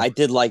this Yeah, show, I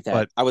did like that.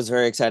 but I was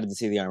very excited to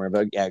see the armor,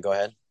 but yeah, go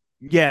ahead.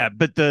 yeah,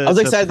 but I was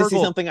the excited to see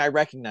Purgle. something I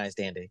recognized,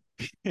 Andy.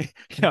 Yeah,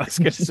 I was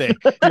gonna say,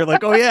 you're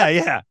like, oh yeah,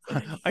 yeah,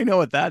 I know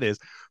what that is.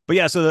 But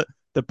yeah, so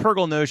the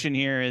Purgle notion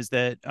here is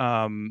that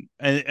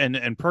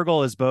and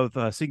Purgle is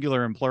both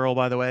singular and plural,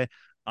 by the way.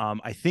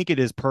 I think it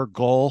is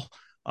Purgle,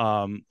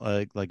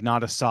 like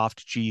not a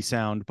soft G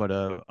sound, but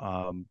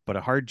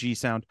a hard G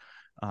sound.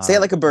 Say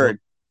it like a Well, bird.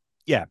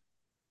 yeah.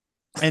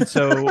 And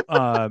so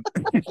Purgle,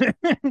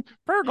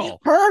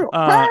 Purgle,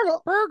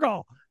 Purgle,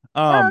 Purgle.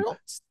 Um, Purgle.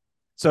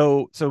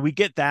 so we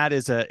get that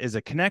as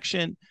a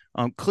connection.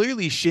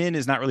 Clearly, Shin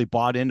is not really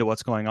bought into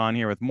what's going on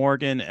here with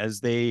Morgan. As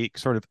they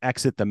sort of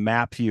exit the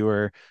map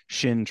viewer,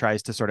 Shin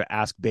tries to sort of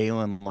ask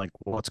Balin like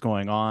what's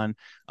going on,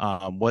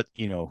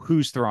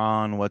 who's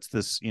Thrawn, what's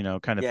this, kind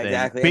of Yeah, thing.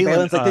 exactly. And Balin,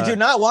 Balin's like, "Did you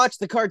not watch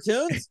the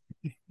cartoons?"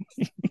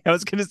 I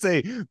was gonna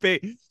say,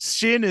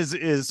 Shin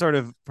is sort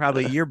of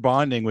probably you're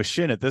bonding with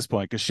Shin at this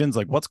point because Shin's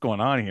like, what's going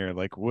on here?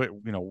 Like, what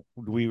do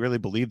we really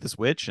believe this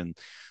witch and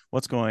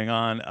what's going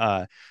on?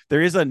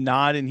 There is a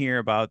nod in here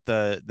about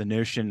the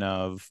notion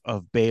of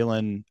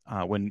Balin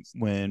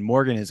when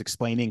Morgan is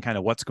explaining kind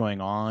of what's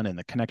going on and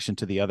the connection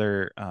to the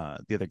other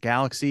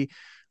galaxy.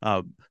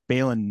 Uh,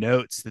 Balin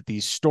notes that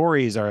these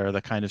stories are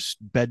the kind of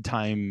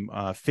bedtime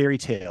fairy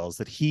tales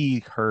that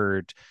he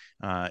heard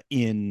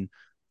in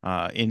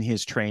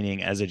his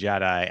training as a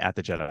Jedi at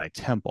the Jedi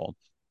Temple.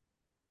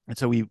 And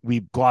so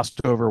we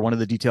glossed over one of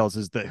the details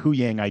is that Hu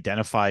Yang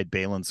identified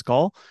Balin's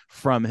skull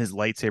from his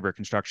lightsaber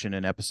construction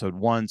in episode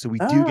 1. So we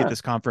do get Ah,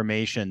 this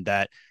confirmation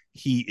that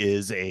he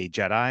is a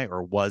Jedi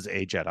or was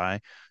a Jedi.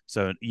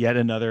 So yet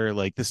another,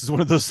 like, this is one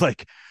of those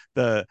like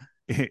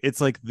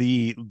it's like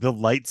the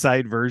light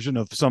side version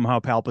of somehow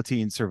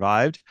Palpatine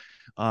survived.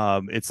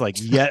 It's like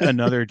yet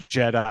another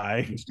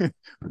Jedi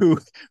who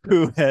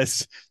who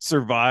has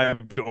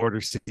survived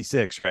Order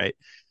 66, right?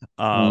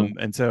 mm,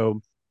 And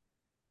so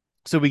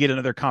we get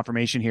another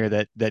confirmation here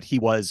that he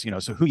was,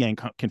 so Hu Yang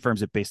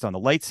confirms it based on the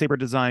lightsaber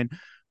design,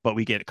 but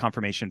we get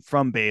confirmation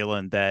from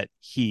Balin that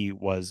he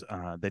was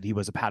a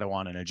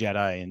Padawan and a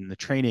Jedi in the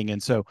training,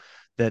 and so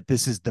that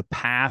this is the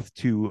path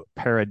to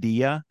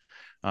Paradia,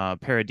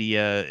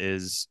 Paradia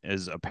is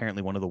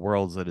apparently one of the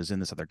worlds that is in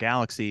this other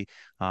galaxy.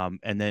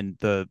 And then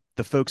the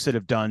folks that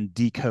have done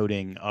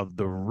decoding of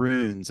the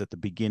runes at the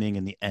beginning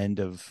and the end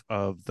of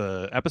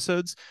the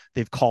episodes,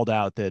 they've called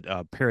out that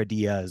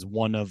Paradia is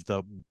one of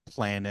the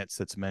planets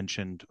that's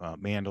mentioned.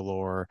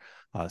 Mandalore,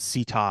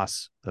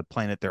 Cetos, the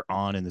planet they're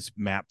on in this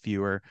map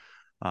viewer.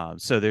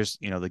 So there's,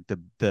 like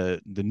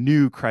the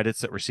new credits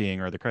that we're seeing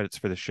are the credits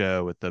for the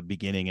show at the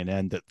beginning and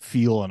end that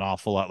feel an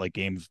awful lot like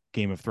Game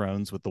of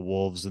Thrones with the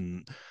wolves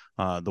and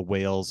the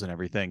whales and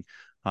everything.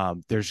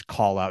 There's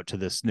call out to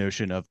this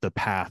notion of the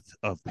path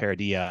of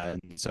Paradia,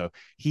 and so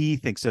he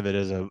thinks of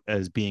it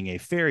as being a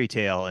fairy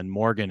tale, and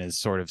Morgan is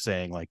sort of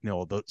saying like,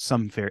 no,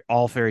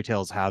 all fairy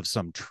tales have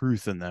some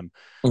truth in them.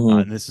 Mm-hmm.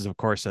 And this is, of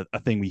course, a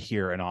thing we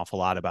hear an awful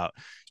lot about.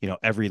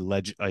 Every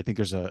legend. I think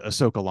there's a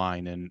Ahsoka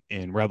line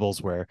in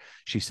Rebels where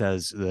she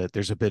says that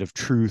there's a bit of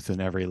truth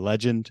in every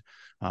legend.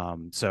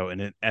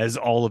 As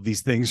all of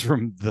these things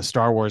from the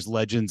Star Wars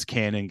Legends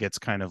canon gets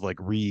kind of like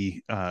reimagined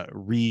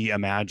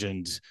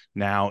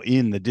now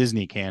in the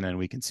Disney canon,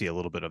 we can see a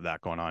little bit of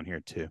that going on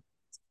here too.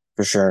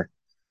 For sure.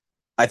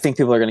 I think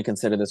people are going to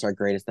consider this our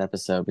greatest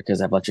episode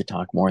because I've let you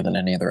talk more than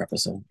any other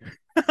episode.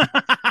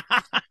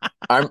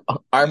 our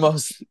our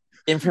most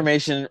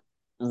information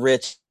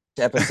rich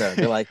episode.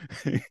 They're like,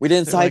 we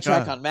didn't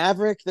sidetrack on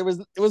Maverick. It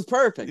was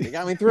perfect. It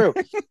got me through.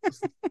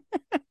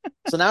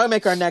 So now we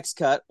make our next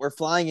cut. We're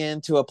flying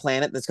into a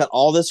planet that's got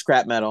all this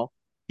scrap metal.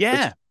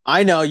 Yeah.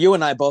 I know you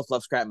and I both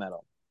love scrap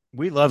metal.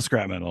 We love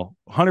scrap metal.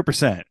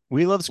 100%.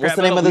 We love scrap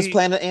metal. What's the name of this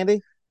planet,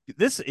 Andy?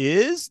 This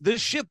is the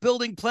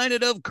shipbuilding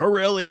planet of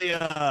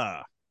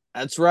Corellia.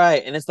 That's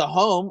right. And it's the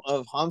home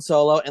of Han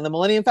Solo and the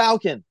Millennium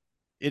Falcon.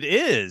 It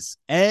is.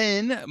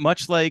 And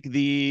much like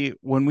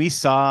when we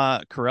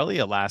saw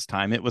Corellia last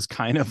time, it was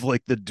kind of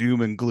like the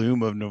doom and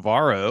gloom of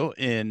Navarro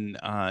in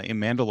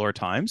Mandalore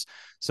times.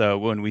 So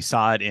when we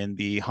saw it in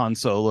the Han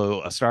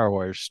Solo A Star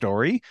Wars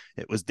story,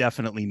 it was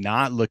definitely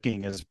not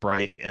looking as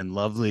bright and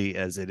lovely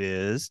as it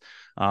is.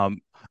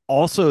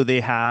 Also, they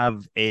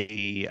have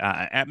a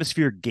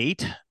atmosphere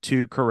gate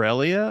to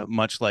Corellia,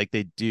 much like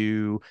they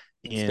do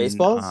in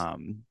Spaceballs?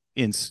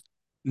 in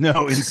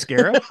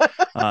Scarab,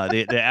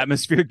 the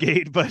atmosphere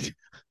gate. But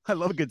I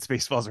love a good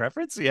Spaceballs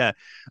reference. Yeah.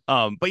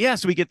 But yeah,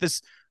 so we get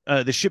this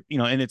the ship,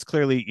 and it's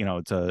clearly,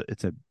 it's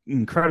a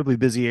incredibly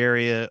busy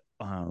area.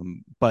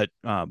 But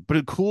a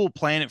cool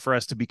planet for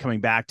us to be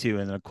coming back to,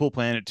 and a cool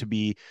planet to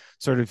be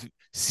sort of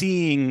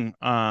seeing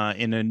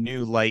in a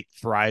new light,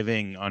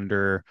 thriving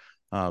under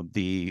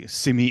the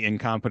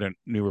semi-incompetent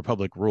New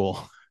Republic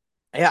rule.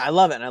 Yeah, I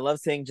love it. And I love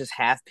seeing just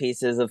half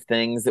pieces of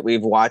things that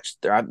we've watched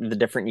throughout the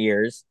different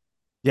years.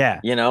 Yeah.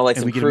 Like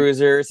some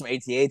cruisers, some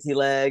AT-AT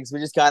legs. We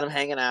just got them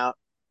hanging out.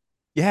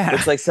 Yeah.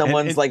 Looks like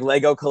someone's like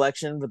Lego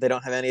collection, but they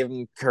don't have any of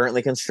them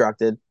currently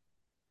constructed.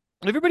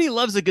 Everybody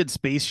loves a good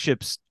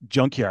spaceship's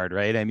junkyard,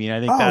 right? I mean, I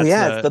think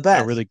it's the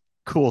best. A really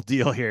cool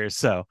deal here.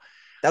 So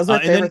that was my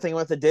favorite thing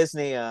with the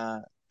Disney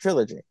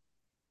trilogy.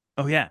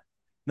 Oh yeah.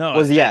 No,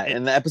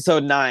 in the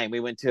episode 9, we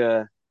went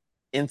to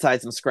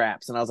inside some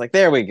scraps, and I was like,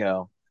 there we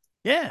go.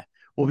 Yeah.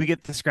 Well, we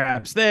get the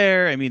scraps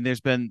there. I mean, there's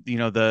been,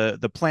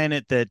 the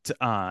planet that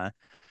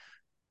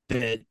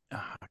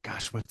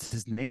gosh, what's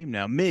his name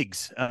now?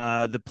 Migs.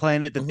 The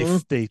planet that they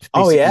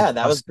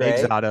that was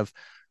great. out of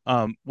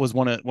was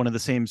one of the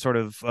same sort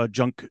of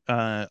junk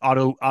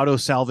auto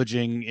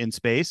salvaging in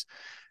space.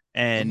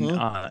 And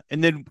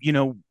and then,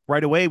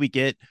 right away we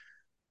get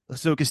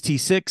Ahsoka's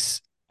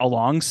T6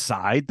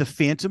 alongside the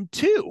Phantom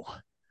 2,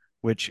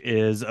 which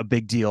is a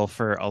big deal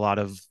for a lot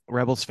of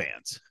Rebels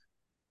fans.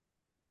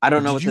 I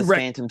don't know what this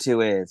Phantom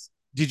 2 is.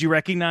 Did you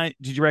recognize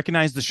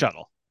the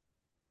shuttle?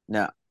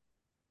 No.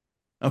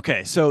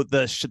 Okay, so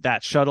that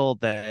shuttle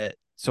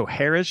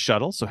Hera's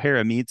shuttle. So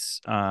Hera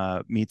meets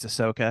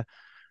Ahsoka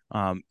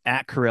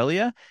at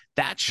Corellia.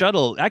 That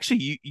shuttle,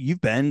 actually,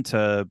 you've been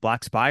to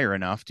Black Spire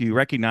enough. Do you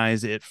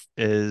recognize it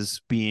as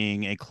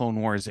being a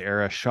Clone Wars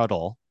era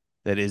shuttle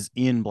that is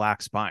in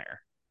Black Spire?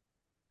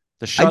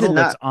 The shuttle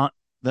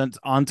that's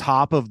on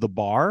top of the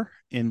bar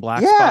in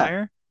Black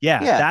Spire.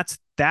 Yeah,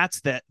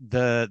 that's the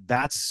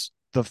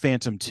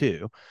Phantom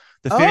 2.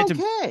 The Phantom.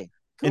 Okay.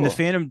 Cool. And the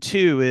Phantom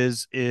 2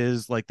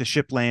 is like the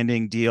ship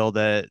landing deal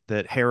that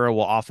Hera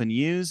will often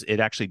use. It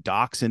actually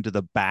docks into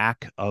the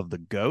back of the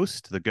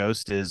Ghost. The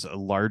Ghost is a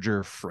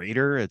larger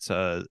freighter. It's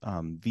a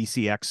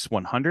VCX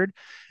 100,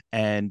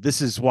 and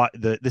this is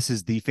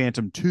the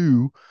Phantom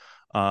 2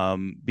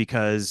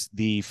 because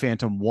the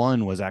Phantom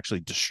 1 was actually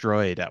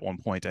destroyed at one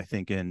point, I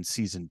think in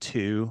season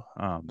 2,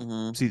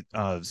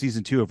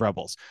 season 2 of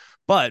Rebels.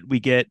 But we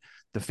get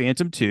the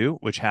Phantom 2,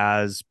 which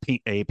has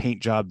a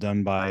paint job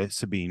done by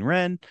Sabine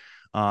Wren,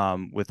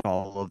 with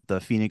all of the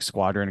Phoenix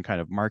Squadron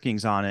kind of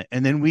markings on it.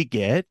 And then we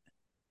get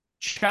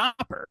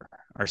Chopper,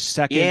 our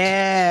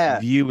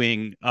second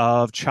viewing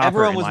of Chopper.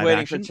 Everyone was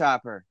waiting for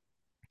Chopper.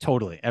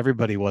 Totally.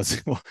 Everybody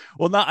was.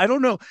 Well, not, I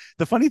don't know.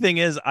 The funny thing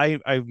is I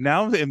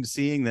now am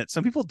seeing that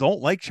some people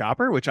don't like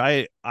Chopper, which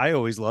I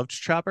always loved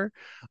Chopper.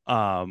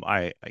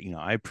 I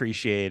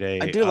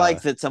appreciate I do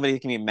like that somebody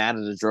can be mad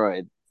at a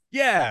droid.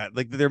 Yeah,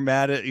 like they're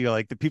mad at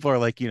like the people are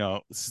like you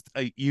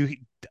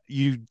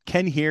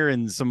can hear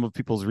in some of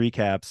people's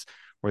recaps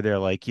where they're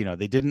like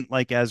they didn't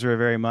like Ezra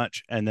very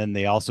much, and then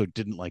they also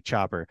didn't like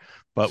Chopper.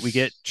 But we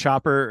get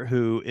Chopper,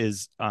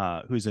 who's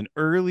an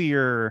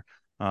earlier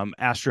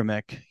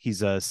astromech.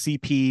 He's a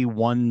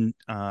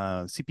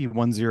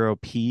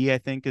CP10P, I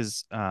think,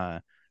 is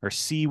or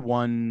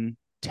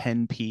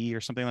C110P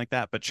or something like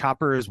that. But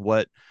Chopper is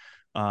what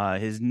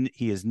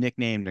he is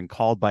nicknamed and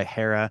called by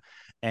Hera,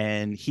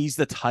 and he's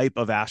the type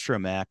of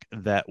astromech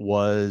that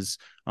was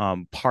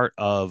part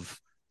of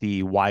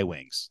the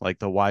Y-wings. Like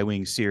the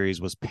Y-wing series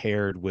was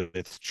paired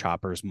with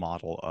Chopper's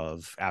model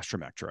of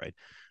astromech droid.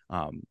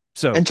 And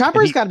And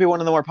Chopper's he got to be one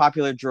of the more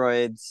popular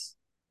droids,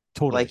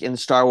 like totally, in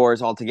Star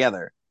Wars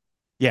altogether.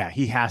 yeah,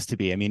 he has to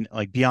be. I mean,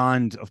 like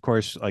beyond, of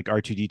course, like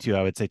R2D2,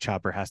 I would say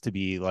Chopper has to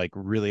be like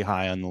really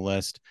high on the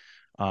list.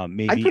 I'd put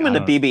Maybe him in I the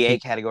don't know,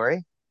 BB-8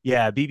 category.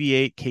 yeah,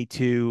 BB-8,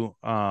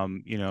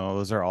 K2,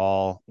 those are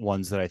all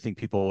ones that I think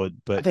people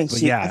would, but I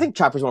yeah. think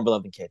Chopper's more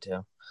beloved than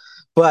K2.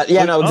 But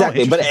yeah, no, Oh,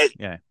 exactly. interesting.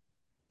 Yeah.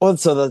 Well,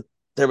 so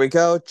there we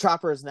go.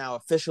 Chopper is now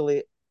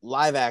officially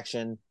live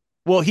action.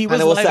 Well, he Kind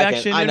was of was live second.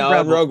 action I in know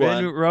in Rogue In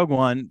One. Rogue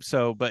One.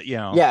 So, but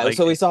Yeah, like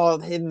so we saw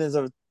hidden as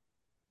a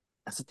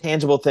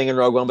tangible thing in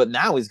Rogue One, but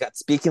now he's got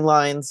speaking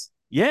lines.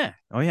 yeah.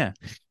 Oh yeah.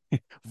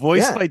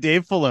 Voiced Yeah, by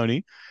Dave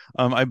Filoni.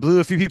 I blew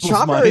a few people's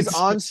Chopper is minds.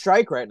 on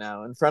strike right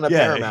now in front of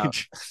Yeah,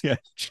 Paramount. yeah.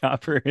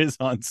 Chopper is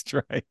on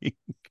strike.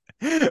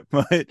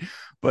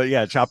 but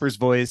yeah, Chopper's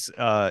voice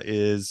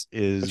is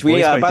Which we,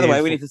 voiced by by the way,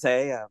 Dave. we need to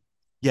say, Yeah.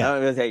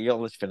 you'll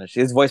let you finish.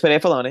 He's voiced by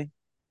Dave Filoni,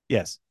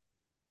 Yes.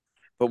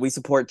 but we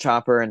support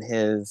Chopper and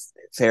his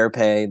fair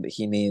pay that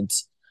he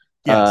needs.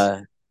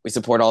 Yes. We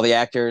support all the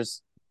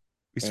actors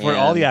We support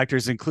all the and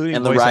actors, including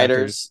the voice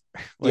actors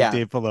writers. like Yeah,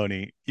 Dave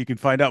Filoni. You can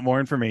find out more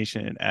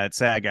information at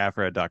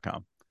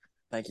sagafra.com.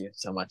 thank you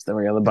so much. There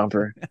we go, the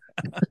bumper.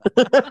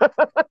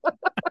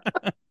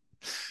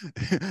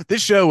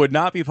 This show would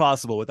not be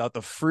possible without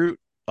the fruit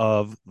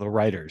of the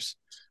writers,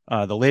 the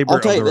I'll labor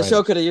tell of you, the the show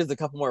writers. could have used a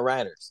couple more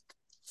writers.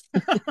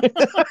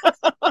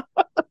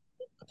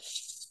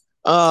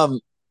 um,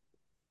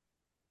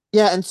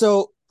 yeah, and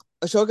so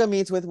Ashoka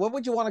meets with, what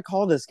would you want to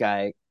call this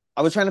guy?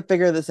 I was trying to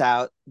figure this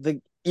out.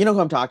 You know who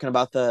I'm talking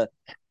about,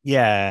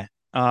 Yeah.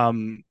 I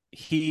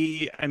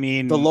the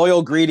mean,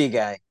 loyal greedy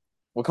guy.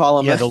 We'll call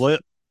him. yeah,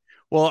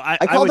 well, I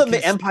I called would him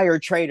the Empire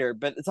traitor,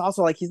 but it's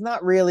also like he's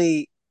not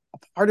really a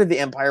part of the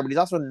Empire, but he's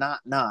also not.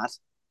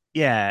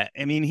 yeah,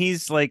 I mean,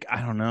 he's like,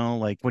 I don't know,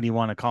 like, what do you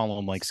want to call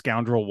him? Like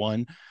Scoundrel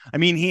One. I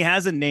mean, he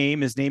has a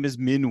name. His name is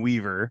Min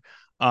Weaver.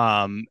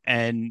 And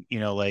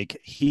like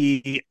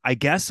I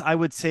guess I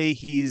would say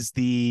he's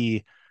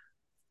the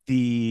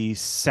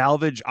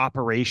salvage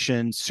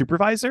operation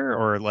supervisor,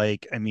 or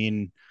like, I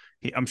mean,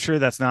 I'm sure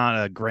that's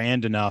not a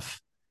grand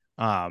enough,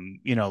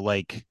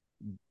 like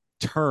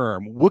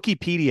term.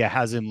 Wikipedia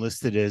has him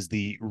listed as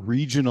the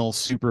regional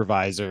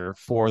supervisor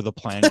for the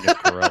planet of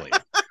Corellia.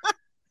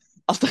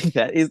 I'll take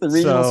that. He's the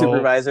regional So,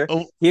 supervisor.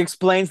 oh, He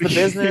explains the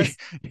business,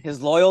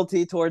 his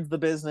loyalty towards the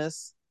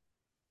business,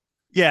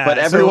 but yeah.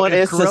 So everyone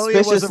if is Corellia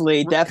wasn't,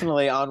 suspiciously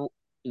definitely on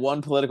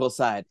one political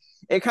side.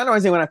 It kind of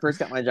reminds me when I first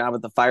got my job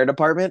at the fire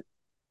department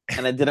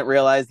and I didn't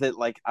realize that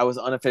like I was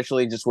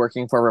unofficially just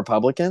working for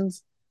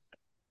Republicans.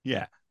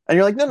 yeah. And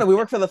you're like, no, we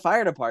work for the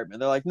fire department.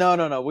 They're like,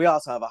 no, we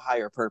also have a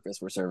higher purpose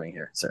we're serving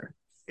here, sir.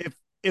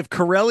 If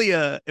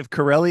Corellia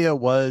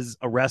was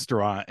a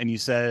restaurant and you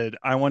said,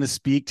 I want to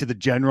speak to the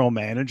general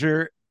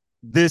manager,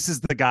 this is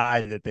the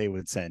guy that they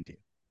would send you.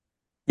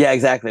 Yeah,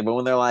 exactly. But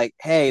when they're like,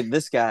 hey,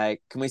 this guy,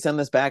 can we send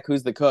this back?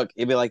 Who's the cook?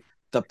 He'd be like,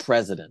 the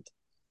president.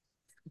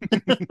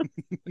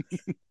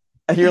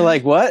 And you're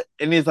like, what?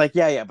 And he's like,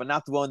 yeah, but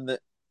not the one that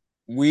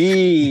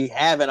we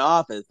have in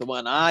office, the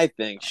one I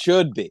think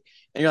should be.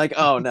 And you're like,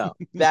 oh no,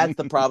 that's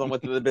the problem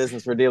with the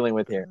business we're dealing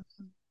with here.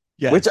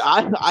 Which Yes.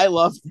 I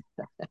love.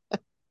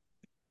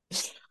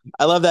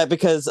 I love that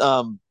because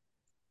I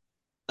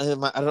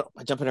don't am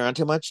I jumping around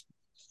too much?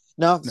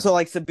 No, No. so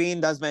like Sabine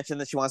does mention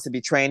that she wants to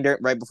be trained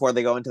right before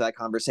they go into that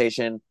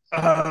conversation.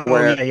 Oh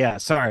Where yeah.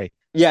 Sorry.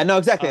 yeah, no,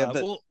 exactly.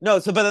 Well, No,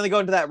 so but then they go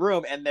into that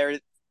room and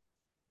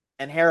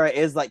Hera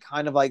is like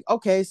kind of like,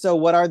 okay, so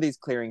what are these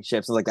clearing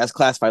ships? I was like, that's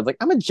classified. Like,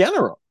 I'm a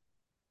general.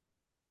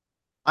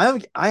 I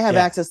have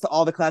yeah. access to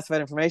all the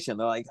classified information.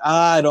 They're like,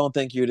 I don't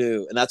think you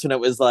do. And that's when it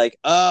was like,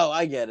 oh,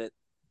 I get it.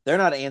 They're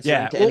not answering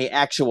Yeah. to Well, any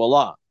actual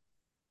law.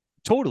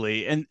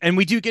 totally. And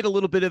we do get a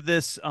little bit of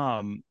this.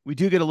 We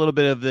do get a little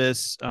bit of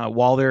this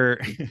while they're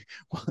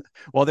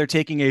while they're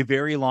taking a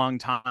very long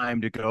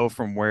time to go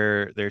from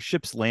where their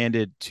ships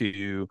landed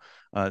to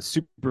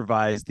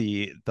supervise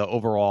the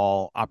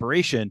overall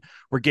operation.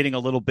 We're getting a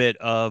little bit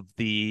of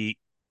the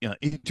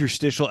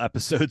interstitial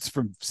episodes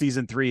from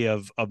season 3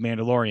 of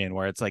Mandalorian,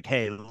 where it's like,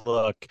 hey,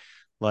 look,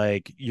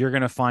 like you're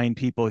gonna find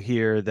people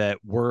here that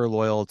were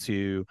loyal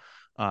to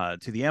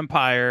the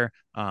Empire,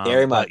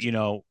 Very but much. you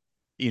know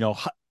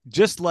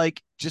just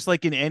like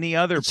in any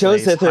other It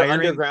shows place, that they're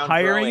hiring underground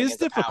hiring growing is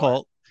into power.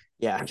 difficult.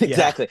 Yeah, Yeah.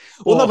 exactly.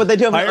 Well, no, Well, but they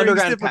do have an hiring's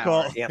underground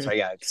power. difficult. Yeah, sorry,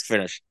 yeah, just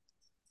finish.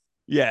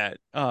 Yeah.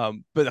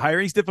 But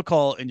hiring's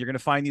difficult, and you're gonna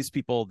find these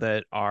people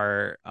that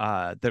are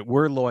that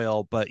were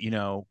loyal, but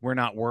we're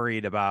not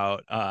worried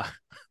about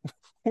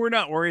we're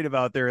not worried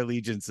about their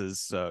allegiances.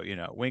 So,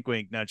 wink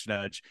wink, nudge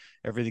nudge,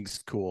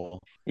 everything's cool.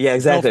 Yeah,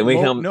 There's no exactly. We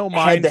come no head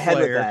mind to head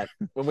with flare. that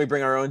when we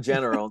bring our own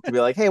general to be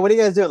like, hey, what are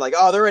you guys doing? Like,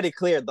 oh, they're already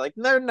cleared. Like,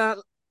 they're not,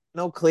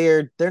 no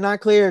cleared. They're not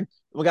cleared.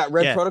 We got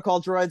red Yeah.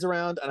 protocol droids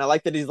around. And I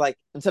like that he's like,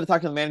 instead of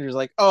talking to the manager, he's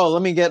like, oh,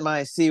 let me get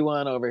my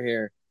C1 over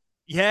here.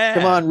 Come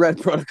Yeah. on,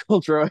 red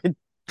protocol droid.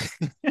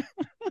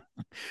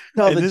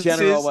 Tell And the this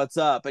general is what's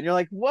up. And you're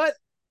like, what?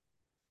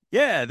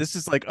 Yeah, this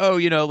is like,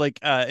 like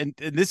and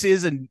this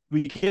is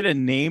we get a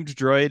named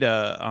droid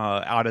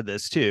out of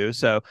this too.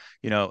 So,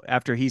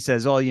 after he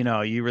says, "Oh,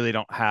 you really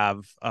don't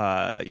have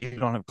you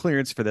don't have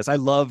clearance for this." I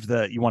love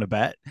that you want to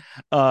bet.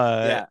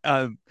 Uh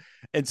Yeah.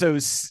 and so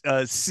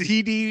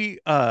CD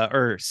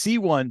or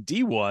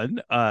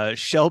C1D1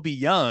 Shelby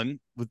Young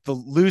with the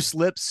loose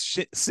lips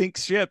sink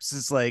ships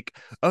is like,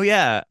 "Oh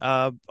yeah,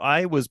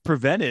 I was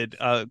prevented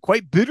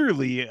quite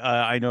bitterly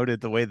I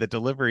noted the way the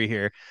delivery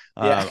here.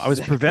 Yeah, I was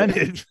exactly.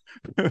 prevented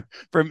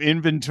from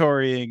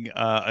inventorying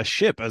a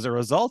ship as a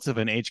result of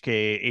an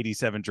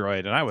HK-87 droid,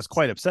 and I was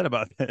quite upset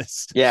about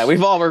this." Yeah,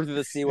 we've all worked with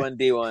the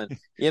C1D1.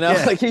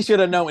 Yeah, Like he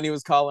should have known when he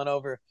was calling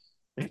over.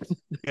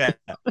 yeah.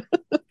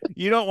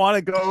 You don't want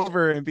to go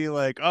over and be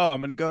like, "Oh,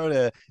 I'm gonna go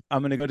to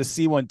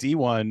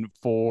C1D1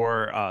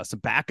 for some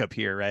backup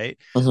here," right?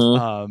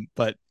 Mm-hmm.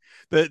 But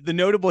the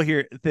notable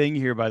thing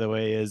here, by the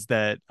way, is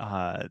that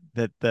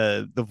that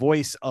the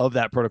voice of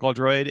that protocol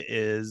droid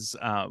is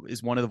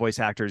one of the voice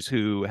actors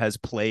who has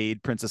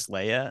played Princess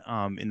Leia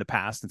in the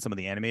past in some of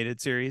the animated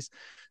series.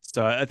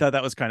 So I thought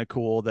that was kind of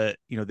cool that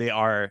they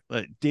are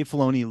Dave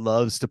Filoni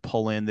loves to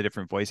pull in the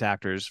different voice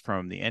actors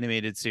from the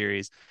animated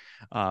series.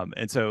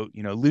 And so,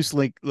 loose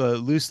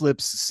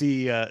lips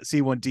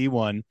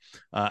C1D1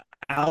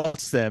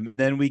 outs them.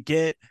 Then we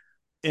get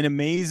an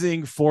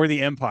amazing For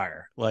the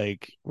Empire,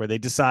 like where they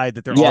decide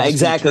that they're all Yeah,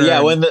 just going to exactly. Yeah,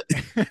 turn. when the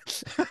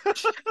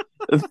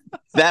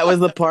that was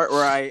the part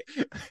where I,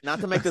 not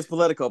to make this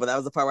political, but that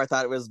was the part where I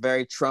thought it was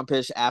very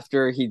Trumpish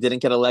after he didn't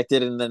get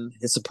elected, and then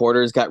his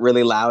supporters got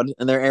really loud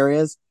in their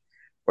areas.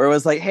 Where it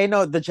was like, hey,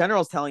 no, the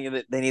general's telling you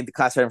that they need the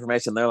classified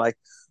information. They're like,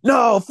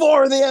 no,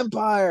 for the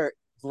empire.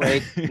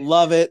 Great,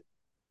 love it.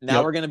 Now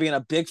Yep. we're going to be in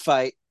a big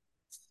fight.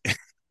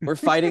 We're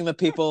fighting the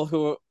people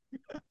who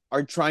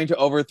are trying to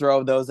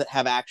overthrow those that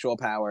have actual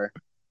power.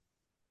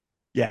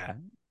 Yeah.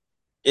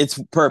 It's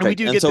And we perfect,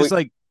 do and get so this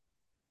like,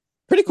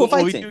 pretty cool well,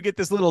 fight we scene. do get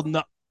this little,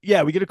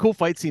 yeah, we get a cool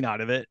fight scene out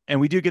of it. And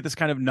we do get this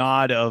kind of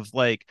nod of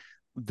like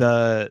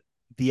the,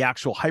 the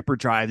actual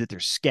hyperdrive that they're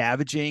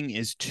scavenging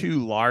is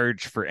too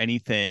large for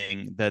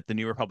anything that the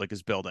New Republic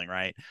is building,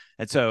 right?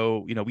 And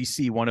so, we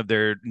see one of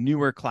their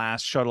newer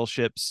class shuttle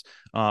ships,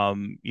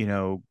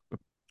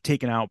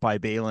 taken out by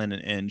Balin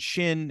and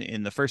Shin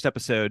in the first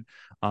episode.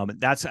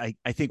 That's I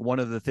think one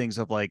of the things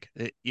of like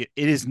it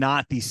is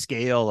not the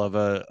scale of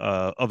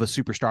a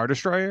super star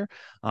destroyer,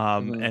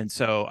 Mm-hmm. and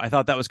so I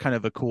thought that was kind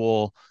of a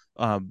cool.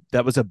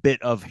 That was a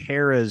bit of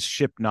Hera's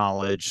ship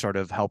knowledge, sort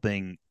of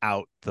helping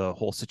out the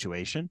whole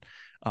situation.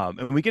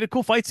 And we get a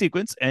cool fight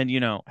sequence, and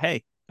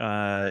hey,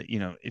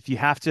 if you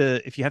have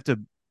to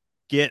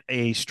get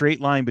a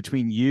straight line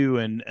between you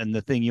and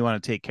the thing you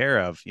want to take care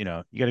of, you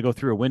got to go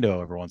through a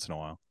window every once in a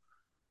while.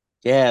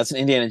 Yeah, it's an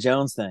Indiana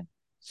Jones thing.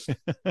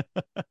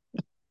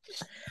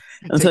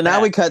 And so Take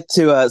now we that. cut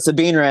to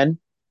Sabine Wren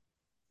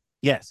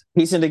Yes.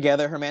 piecing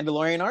together her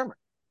Mandalorian armor.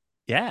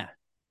 Yeah.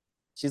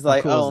 She's How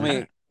like, cool "Oh, is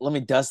that? let me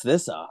dust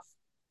this off."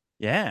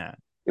 Yeah.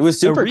 It was A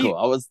super cool.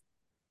 I was,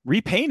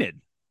 repainted.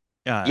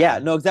 yeah, Uh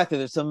no, exactly.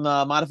 There's some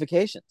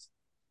modifications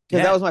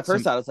because that yeah. was my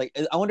first Some thought. It's like,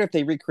 I wonder if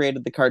they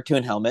recreated the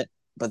cartoon helmet,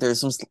 but there's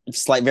some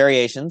slight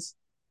variations.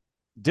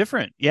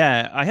 different.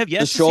 Yeah. I have The yet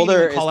to see shoulder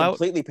anyone is call out.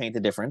 completely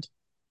painted different.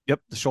 Yep,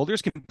 the shoulder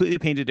is completely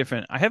painted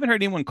different. I haven't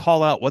heard anyone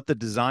call out what the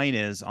design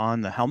is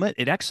on the helmet.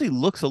 It actually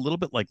looks a little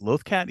bit like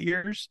Lothcat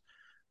ears.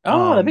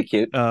 Oh, that'd be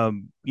cute. That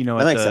At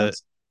makes the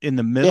sense. in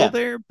the middle Yeah,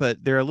 there,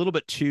 but they're a little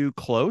bit too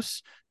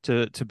close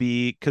to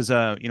be because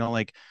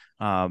like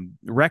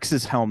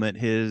Rex's helmet,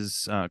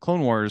 his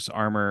Clone Wars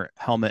armor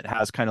helmet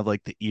has kind of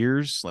like the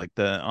ears, like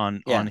the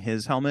on yeah,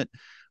 his helmet.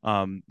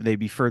 They'd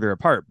be further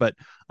apart, but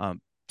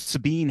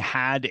Sabine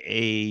had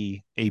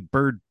a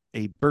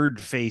bird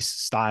face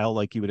style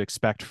like you would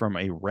expect from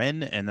a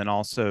wren, and then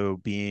also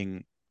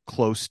being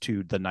close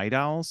to the night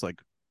owls, like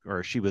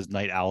or she was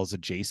night owls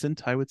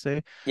adjacent, I would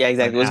say, yeah, or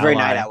exactly. an It was very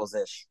Night ally. Owls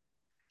ish.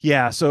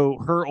 Yeah, so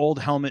her old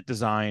helmet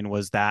design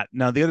was that.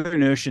 Now the other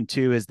notion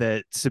too is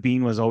that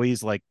Sabine was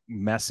always like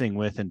messing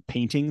with and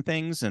painting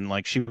things, and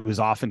like she was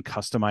often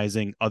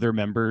customizing other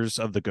members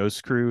of the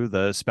Ghost Crew,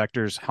 the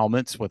Spectre's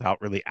helmets,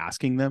 without really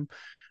asking them.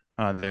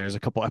 There's a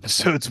couple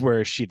episodes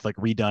where she'd like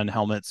redone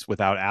helmets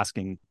without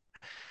asking,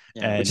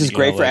 Yeah, which and is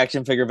great for like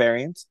action figure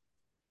variants.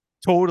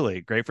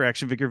 totally great for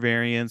action figure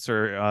variants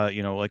or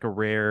like a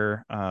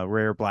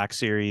rare Black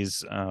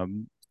Series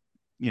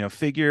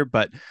figure.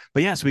 But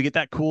yeah, so we get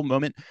that cool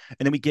moment,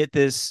 and then we get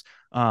this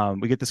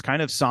We get this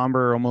kind of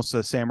somber, almost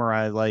a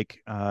samurai like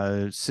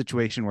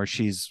situation where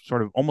she's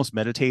sort of almost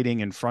meditating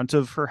in front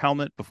of her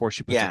helmet before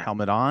she puts her Yeah.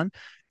 helmet on.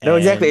 No,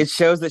 exactly. And It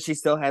shows that she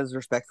still has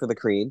respect for the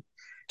Creed,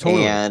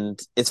 totally. and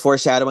it's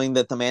foreshadowing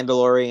that the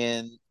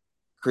Mandalorian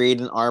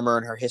creed and armor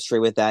and her history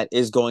with that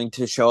is going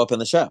to show up in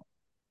the show.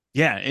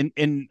 Yeah, in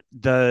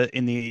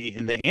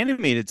the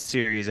animated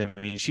series, I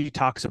mean, she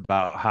talks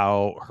about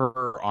how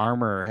her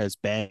armor has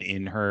been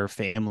in her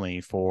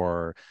family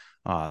for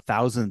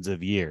thousands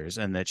of years,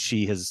 and that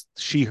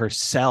she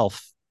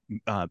herself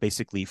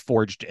basically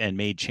forged and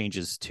made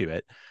changes to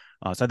it.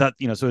 So I thought,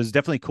 so it was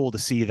definitely cool to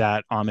see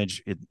that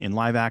homage in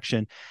live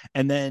action,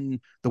 and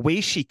then the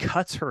way she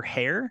cuts her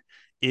hair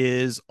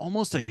is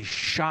almost a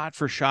shot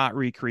for shot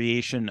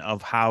recreation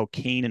of how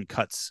Kanan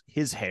cuts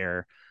his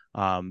hair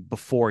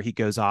before he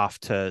goes off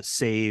to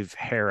save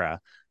Hera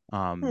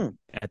Hmm.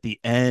 at the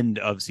end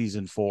of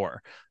season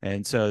 4.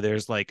 And so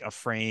there's like a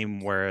frame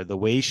where the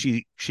way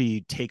she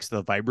takes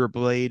the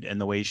vibroblade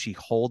and the way she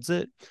holds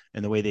it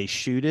and the way they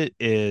shoot it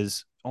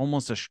is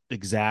almost a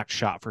exact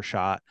shot for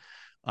shot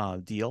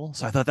deal.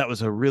 So I thought that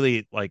was a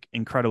really like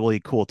incredibly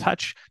cool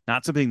touch.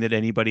 Not something that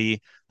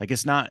anybody like.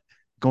 It's not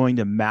going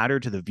to matter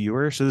to the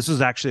viewer. So this was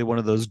actually one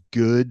of those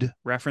good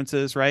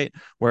references, right?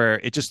 Where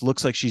it just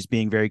looks like she's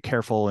being very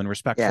careful and Yeah.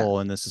 respectful,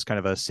 and this is kind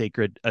of a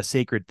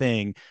sacred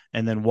thing.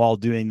 And then while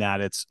doing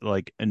that, it's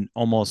like an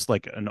almost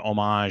like an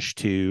homage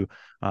to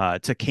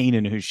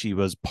Kanan, who she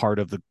was part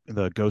of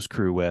the Ghost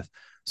Crew with.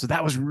 So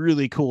that was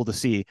really cool to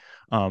see.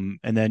 And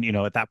then,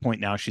 at that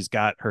point now she's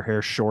got her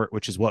hair short,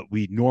 which is what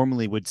we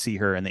normally would see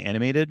her in the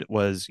animated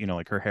was,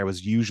 like her hair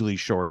was usually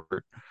short,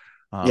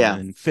 Yeah.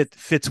 and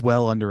fits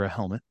well under a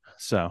helmet.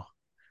 So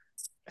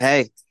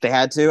Hey, they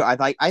had to. I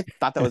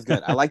thought that was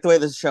good. I like the way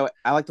this show.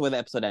 I like the way the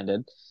episode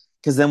ended,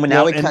 because then when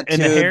now well, we and cut and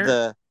the to hair,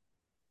 the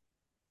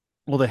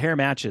well, the hair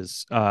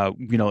matches,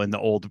 in the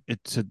old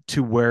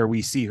to where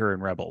we see her in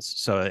Rebels.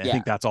 So I yeah.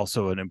 think that's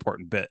also an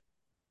important bit.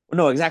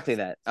 No, exactly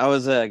that. I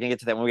was gonna get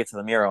to that when we get to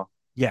the mural,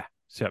 Yeah.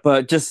 So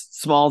but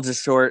just small,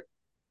 just short.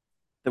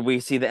 That we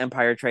see the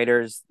Empire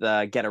traders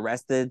get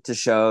arrested to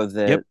show yep.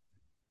 that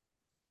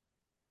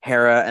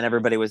Hera and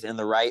everybody was in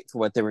the right for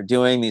what they were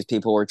doing. These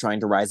people were trying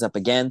to rise up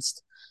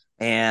against,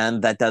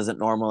 and that doesn't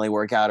normally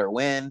work out or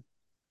win.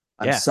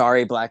 I'm Yeah.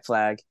 sorry, Black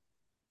Flag,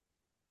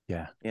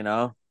 Yeah. you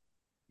know,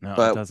 No, it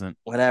but doesn't.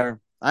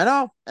 whatever. I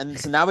know. And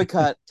so now we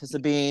cut to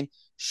Sabine,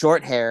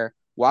 short hair,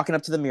 walking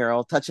up to the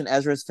mural, touching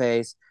Ezra's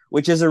face,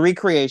 which is a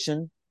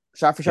recreation,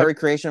 shot for shot Yep.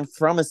 recreation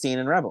from a scene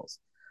in Rebels.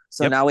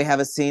 So Yep. now we have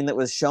a scene that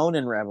was shown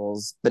in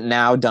Rebels, but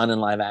now done in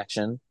live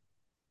action.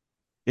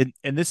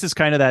 And this is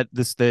kind of that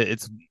this the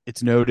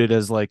it's noted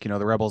as like,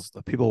 the Rebels,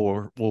 the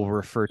people will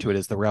refer to it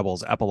as the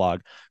Rebels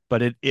epilogue,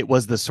 but it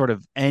was the sort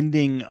of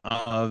ending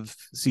of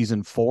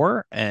season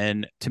 4.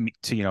 And to me,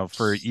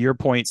 for your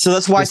point, So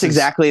that's why it's this is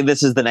exactly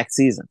this is the next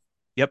season.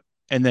 yep.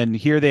 And then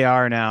here they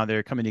are now,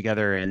 they're coming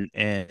together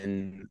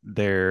and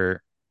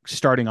they're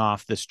starting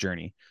off this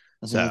journey.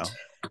 Mm-hmm. So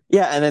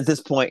Yeah, and at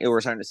this point, we're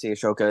starting to see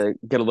Ashoka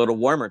get a little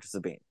warmer to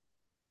Sabine,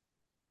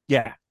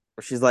 yeah.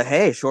 where she's like,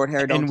 "Hey, short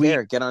hair, don't And we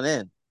care. Get on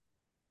in."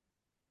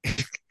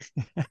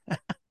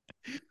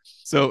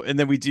 so and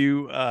then we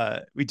do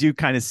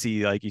kind of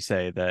see, like you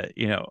say, that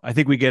I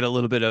think we get a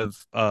little bit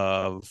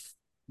of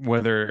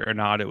whether or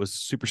not it was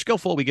super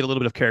skillful. We get a little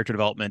bit of character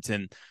development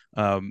in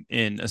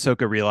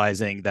Ahsoka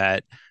realizing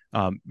that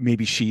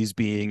maybe she's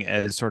being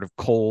as sort of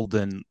cold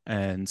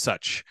and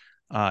such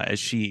as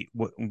she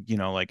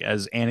like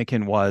as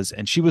Anakin was,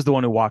 and she was the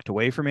one who walked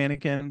away from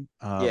Anakin.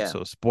 Yeah,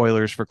 So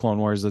spoilers for Clone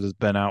Wars that has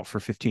been out for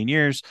 15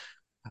 years.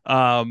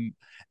 um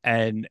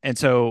and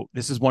so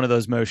this is one of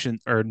those motion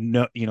or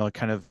no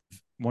kind of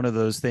one of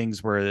those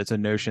things where it's a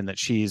notion that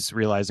she's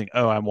realizing,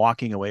 oh, I'm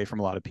walking away from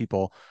a lot of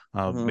people.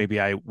 mm-hmm. Maybe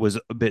I was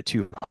a bit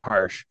too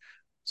harsh.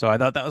 So I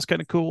thought that was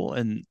kind of cool.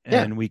 and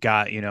Yeah, and we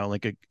got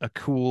like a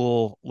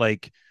cool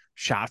like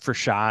shot for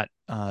shot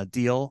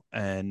deal.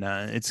 And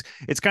it's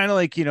kind of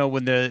like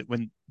when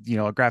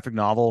a graphic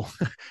novel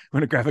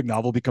when a graphic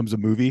novel becomes a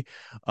movie.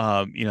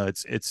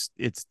 It's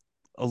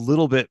a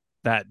little bit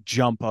that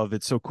jump of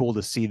it's so cool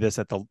to see this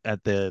at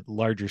the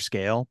larger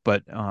scale.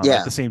 But at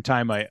yeah. the same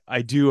time,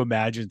 I do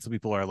imagine some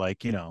people are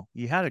like, you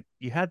had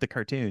the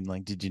cartoon,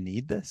 like, did you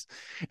need this?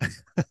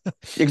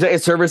 Exactly.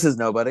 It services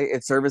nobody.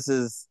 It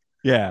services.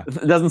 Yeah.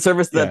 It doesn't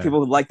service the Yeah.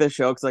 people who like this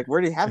show. Because like,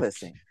 where do you have this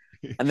scene?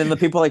 And then the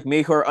people like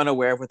me who are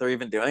unaware of what they're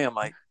even doing, I'm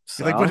like,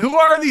 You're like, but so who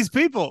are these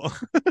people?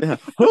 yeah.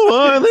 Who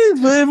are these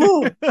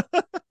people?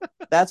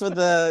 That's what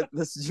the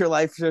This Is Your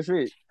Life show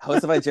treat,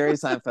 hosted by Jerry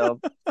Seinfeld.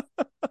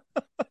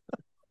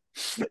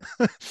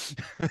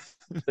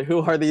 The who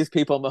are these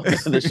people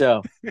moment of the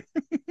show.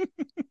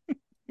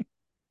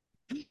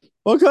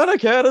 What kind of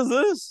cat is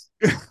this?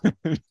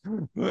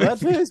 Flat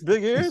face,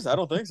 big ears? I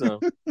don't think so.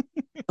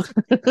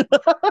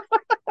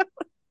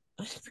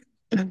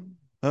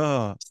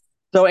 Oh,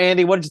 So,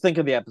 Andy, what did you think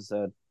of the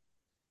episode?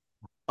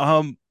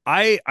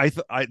 I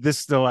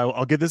this though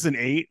I'll give this an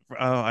 8.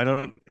 I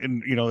don't,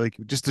 and like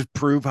just to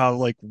prove how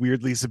like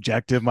weirdly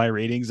subjective my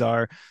ratings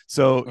are.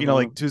 So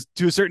like Mm-hmm.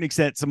 to a certain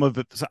extent, some of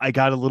it, so I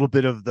got a little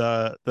bit of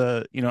the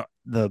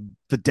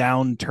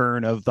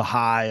downturn of the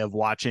high of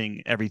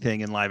watching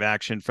everything in live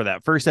action for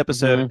that first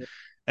episode, Mm-hmm.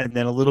 and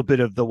then a little bit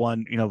of the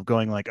one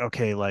going like,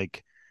 okay,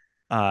 like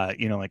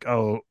like,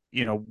 oh,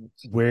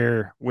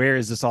 where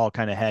is this all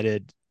kind of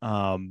headed?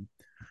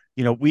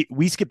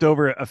 We skipped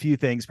over a few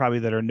things probably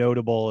that are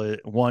notable.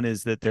 One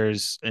is that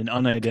there's an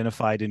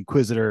unidentified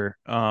inquisitor.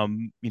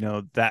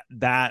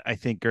 That I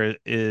think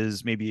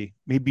is maybe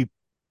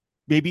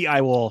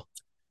I will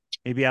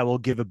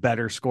give a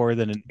better score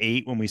than an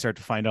 8 when we start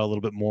to find out a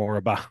little bit more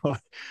about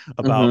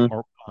about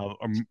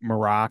Mm-hmm.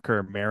 Marak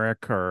or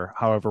Merrick or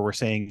however we're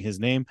saying his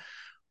name.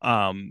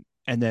 And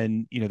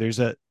then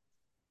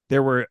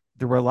there were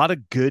a lot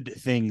of good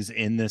things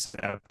in this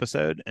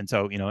episode, and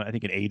so I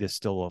think an 8 is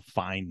still a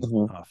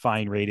Mm-hmm.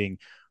 fine rating.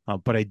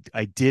 But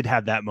I did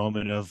have that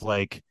moment of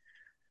like,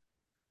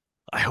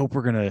 I hope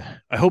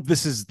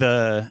this is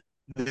the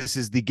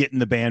getting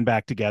the band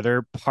back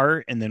together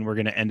part, and then we're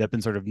gonna end up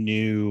in sort of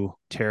new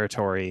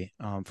territory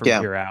from Yeah.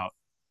 here out.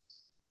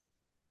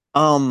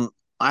 Um,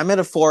 I'm at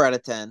a 4 out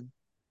of 10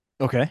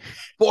 Okay.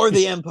 for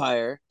the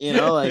Empire.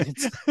 Like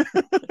it's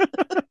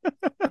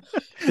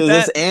because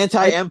this that I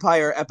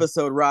anti-Empire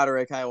episode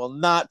Roderick, I will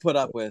not put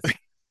up with.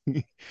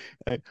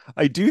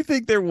 I do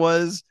think there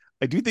was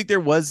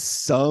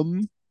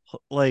some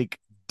like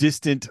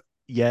distant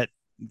yet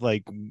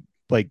like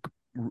like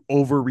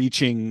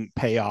overreaching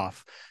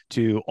payoff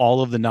to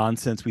all of the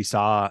nonsense we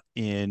saw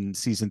in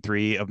season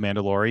 3 of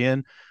Mandalorian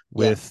Yeah.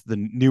 with the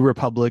New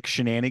Republic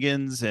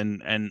shenanigans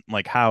and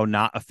like how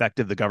not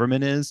effective the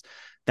government is.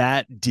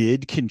 That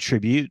did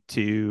contribute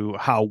to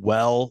how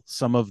well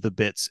some of the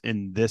bits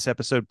in this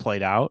episode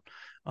played out.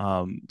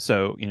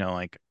 So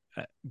like,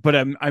 but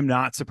I'm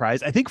not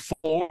surprised. I think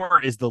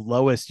 4 is the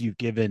lowest you've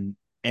given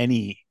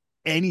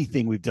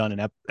anything we've done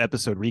an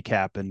episode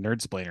recap and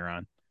nerd splainer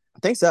on. I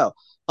think so.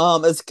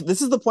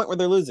 This is the point where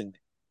they're losing me.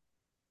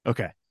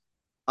 Okay.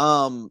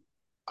 Um,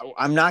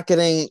 I'm not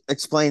getting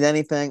explained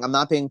anything. I'm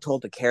not being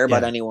told to care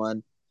about Yeah.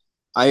 anyone.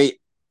 I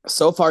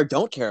so far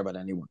don't care about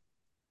anyone.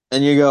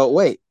 And you go,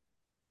 wait,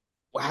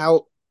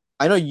 how?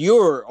 I know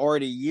you're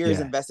already years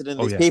Yeah. invested in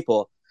Oh these yeah.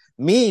 people.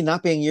 Me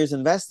not being years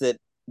invested,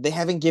 they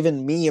haven't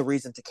given me a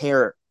reason to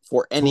care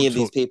for any of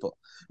these To- people.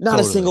 Not a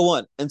totally. single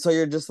one. And so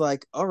you're just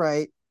like, all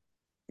right,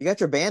 you got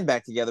your band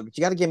back together, but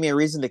you got to give me a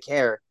reason to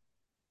care.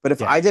 But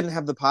if Yeah. I didn't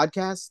have the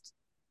podcast,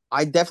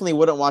 I definitely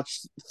wouldn't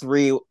watch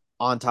 3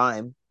 on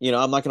time. I'm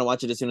not going to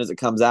watch it as soon as it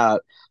comes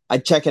out.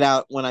 I'd check it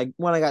out when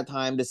I got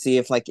time to see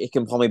if like it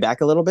can pull me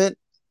back a little bit.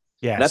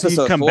 Yeah. But So you'd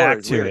episode come 4 back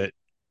is to weird. it.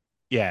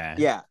 Yeah.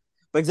 Yeah,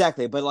 but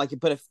exactly. But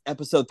if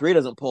episode 3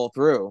 doesn't pull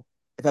through,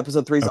 if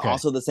episode 3 is Okay.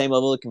 also the same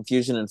level of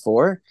confusion in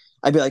 4,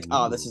 I'd be like,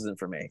 oh, this Ooh. isn't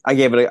for me. I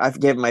gave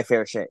it my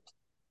fair shake.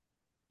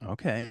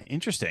 Okay.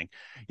 Interesting.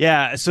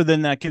 Yeah. So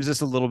then that gives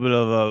us a little bit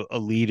of a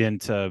lead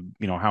into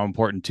how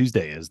important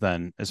Tuesday is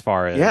then, as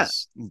far Yeah,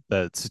 as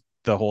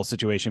the whole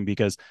situation,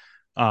 because this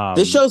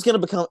um show's gonna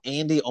become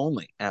Andy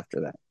only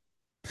after that.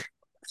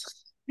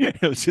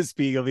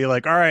 it'll be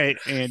like, all right,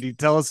 Andy,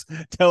 tell us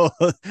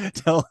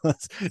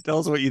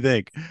what you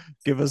think.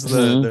 Give us the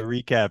Mm-hmm.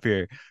 recap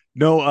here.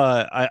 No,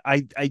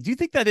 I do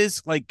think that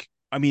is like,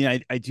 I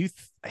mean, I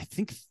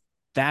think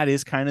that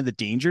is kind of the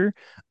danger,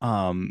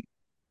 um,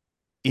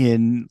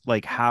 in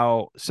like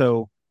how,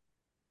 so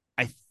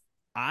I,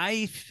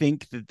 I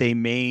think that they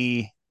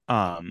may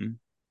I'm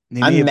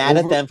have mad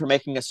at over. them for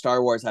making a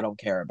Star Wars I don't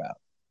care about.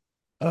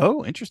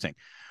 Oh, interesting.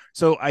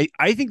 So I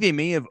think they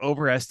may have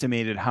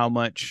overestimated how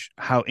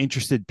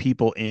interested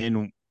people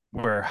in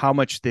were how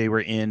much they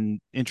were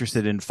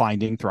interested in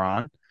finding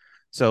Thrawn.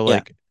 So Yeah,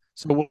 like,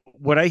 so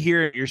what I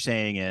hear you're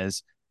saying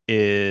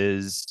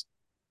is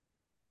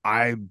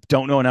I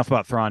don't know enough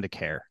about Thrawn to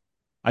care.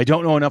 I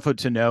don't know enough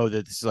to know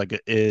that this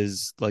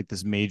is like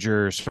this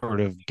major sort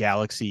of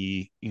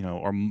galaxy,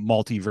 or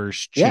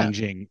multiverse yeah,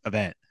 changing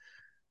event.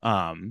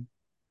 Um,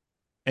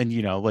 and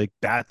like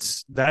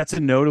that's a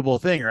notable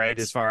thing, right?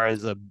 As far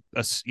as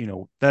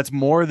that's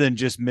more than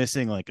just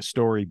missing like a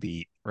story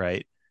beat,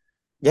 right?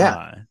 yeah.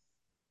 uh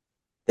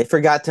They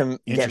forgot to get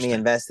me Interesting.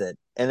 invested,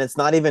 and it's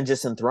not even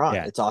just in Thrawn.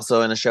 Yeah. It's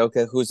also in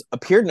Ashoka, who's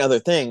appeared in other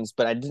things,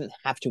 but I didn't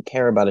have to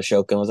care about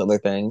Ashoka and those other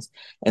things,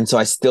 and so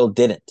I still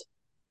didn't.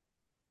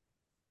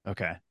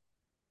 Okay. Yeah,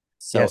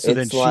 So so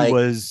then it's like,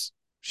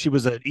 she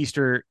was an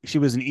Easter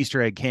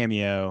egg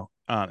cameo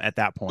at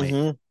that point,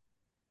 mm-hmm.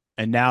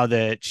 and now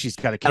that she's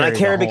got to And I carry the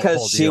care whole because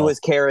whole she was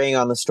deal. carrying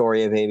on the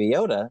story of Baby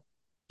Yoda,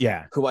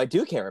 Yeah. who I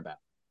do care about.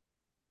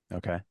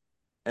 Okay.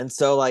 And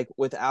so, like,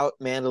 without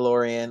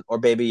Mandalorian or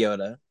Baby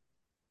Yoda,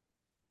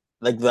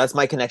 like, that's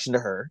my connection to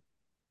her.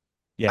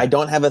 I Yeah.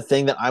 don't have a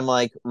thing that I'm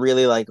like,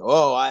 really like,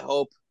 oh, I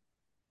hope,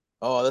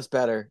 oh, that's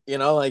better.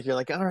 Like, you're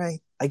like, all right,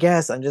 I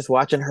guess I'm just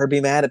watching her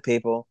be mad at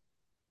people.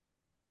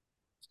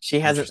 She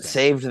hasn't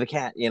Interesting. saved the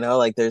cat,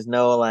 like, there's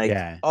no, like,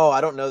 Yeah. oh,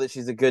 I don't know that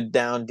she's a good,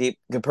 down, deep,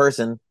 good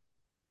person.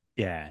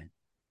 Yeah.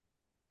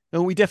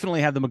 No, we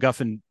definitely have the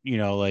MacGuffin,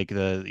 like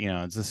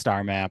it's a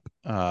star map.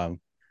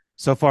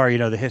 So far,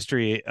 the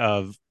history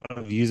of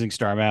using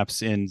star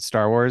maps in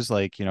Star Wars,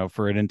 like,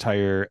 for an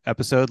entire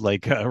episode,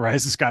 like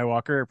Rise of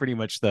Skywalker, pretty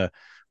much the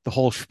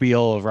whole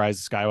spiel of Rise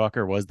of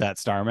Skywalker was that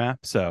star map.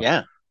 So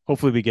Yeah.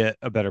 hopefully we get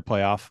a better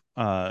playoff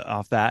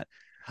off that.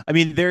 I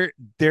mean,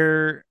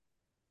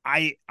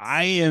 I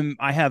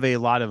have a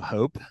lot of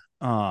hope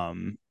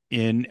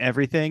in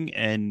everything,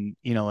 and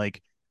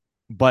like,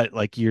 but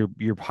like you're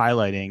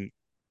highlighting,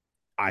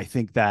 I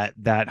think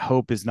that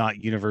hope is not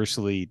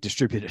universally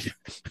distributed.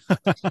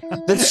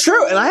 That's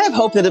true. And I have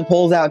hope that it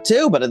pulls out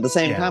too, but at the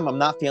same Yeah. time, I'm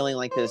not feeling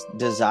like this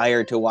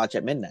desire to watch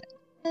at midnight.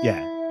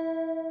 Yeah.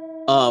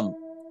 Um,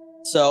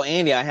 so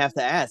Andy, I have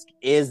to ask,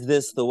 is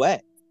this the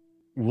way?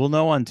 We'll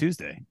know on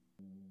Tuesday.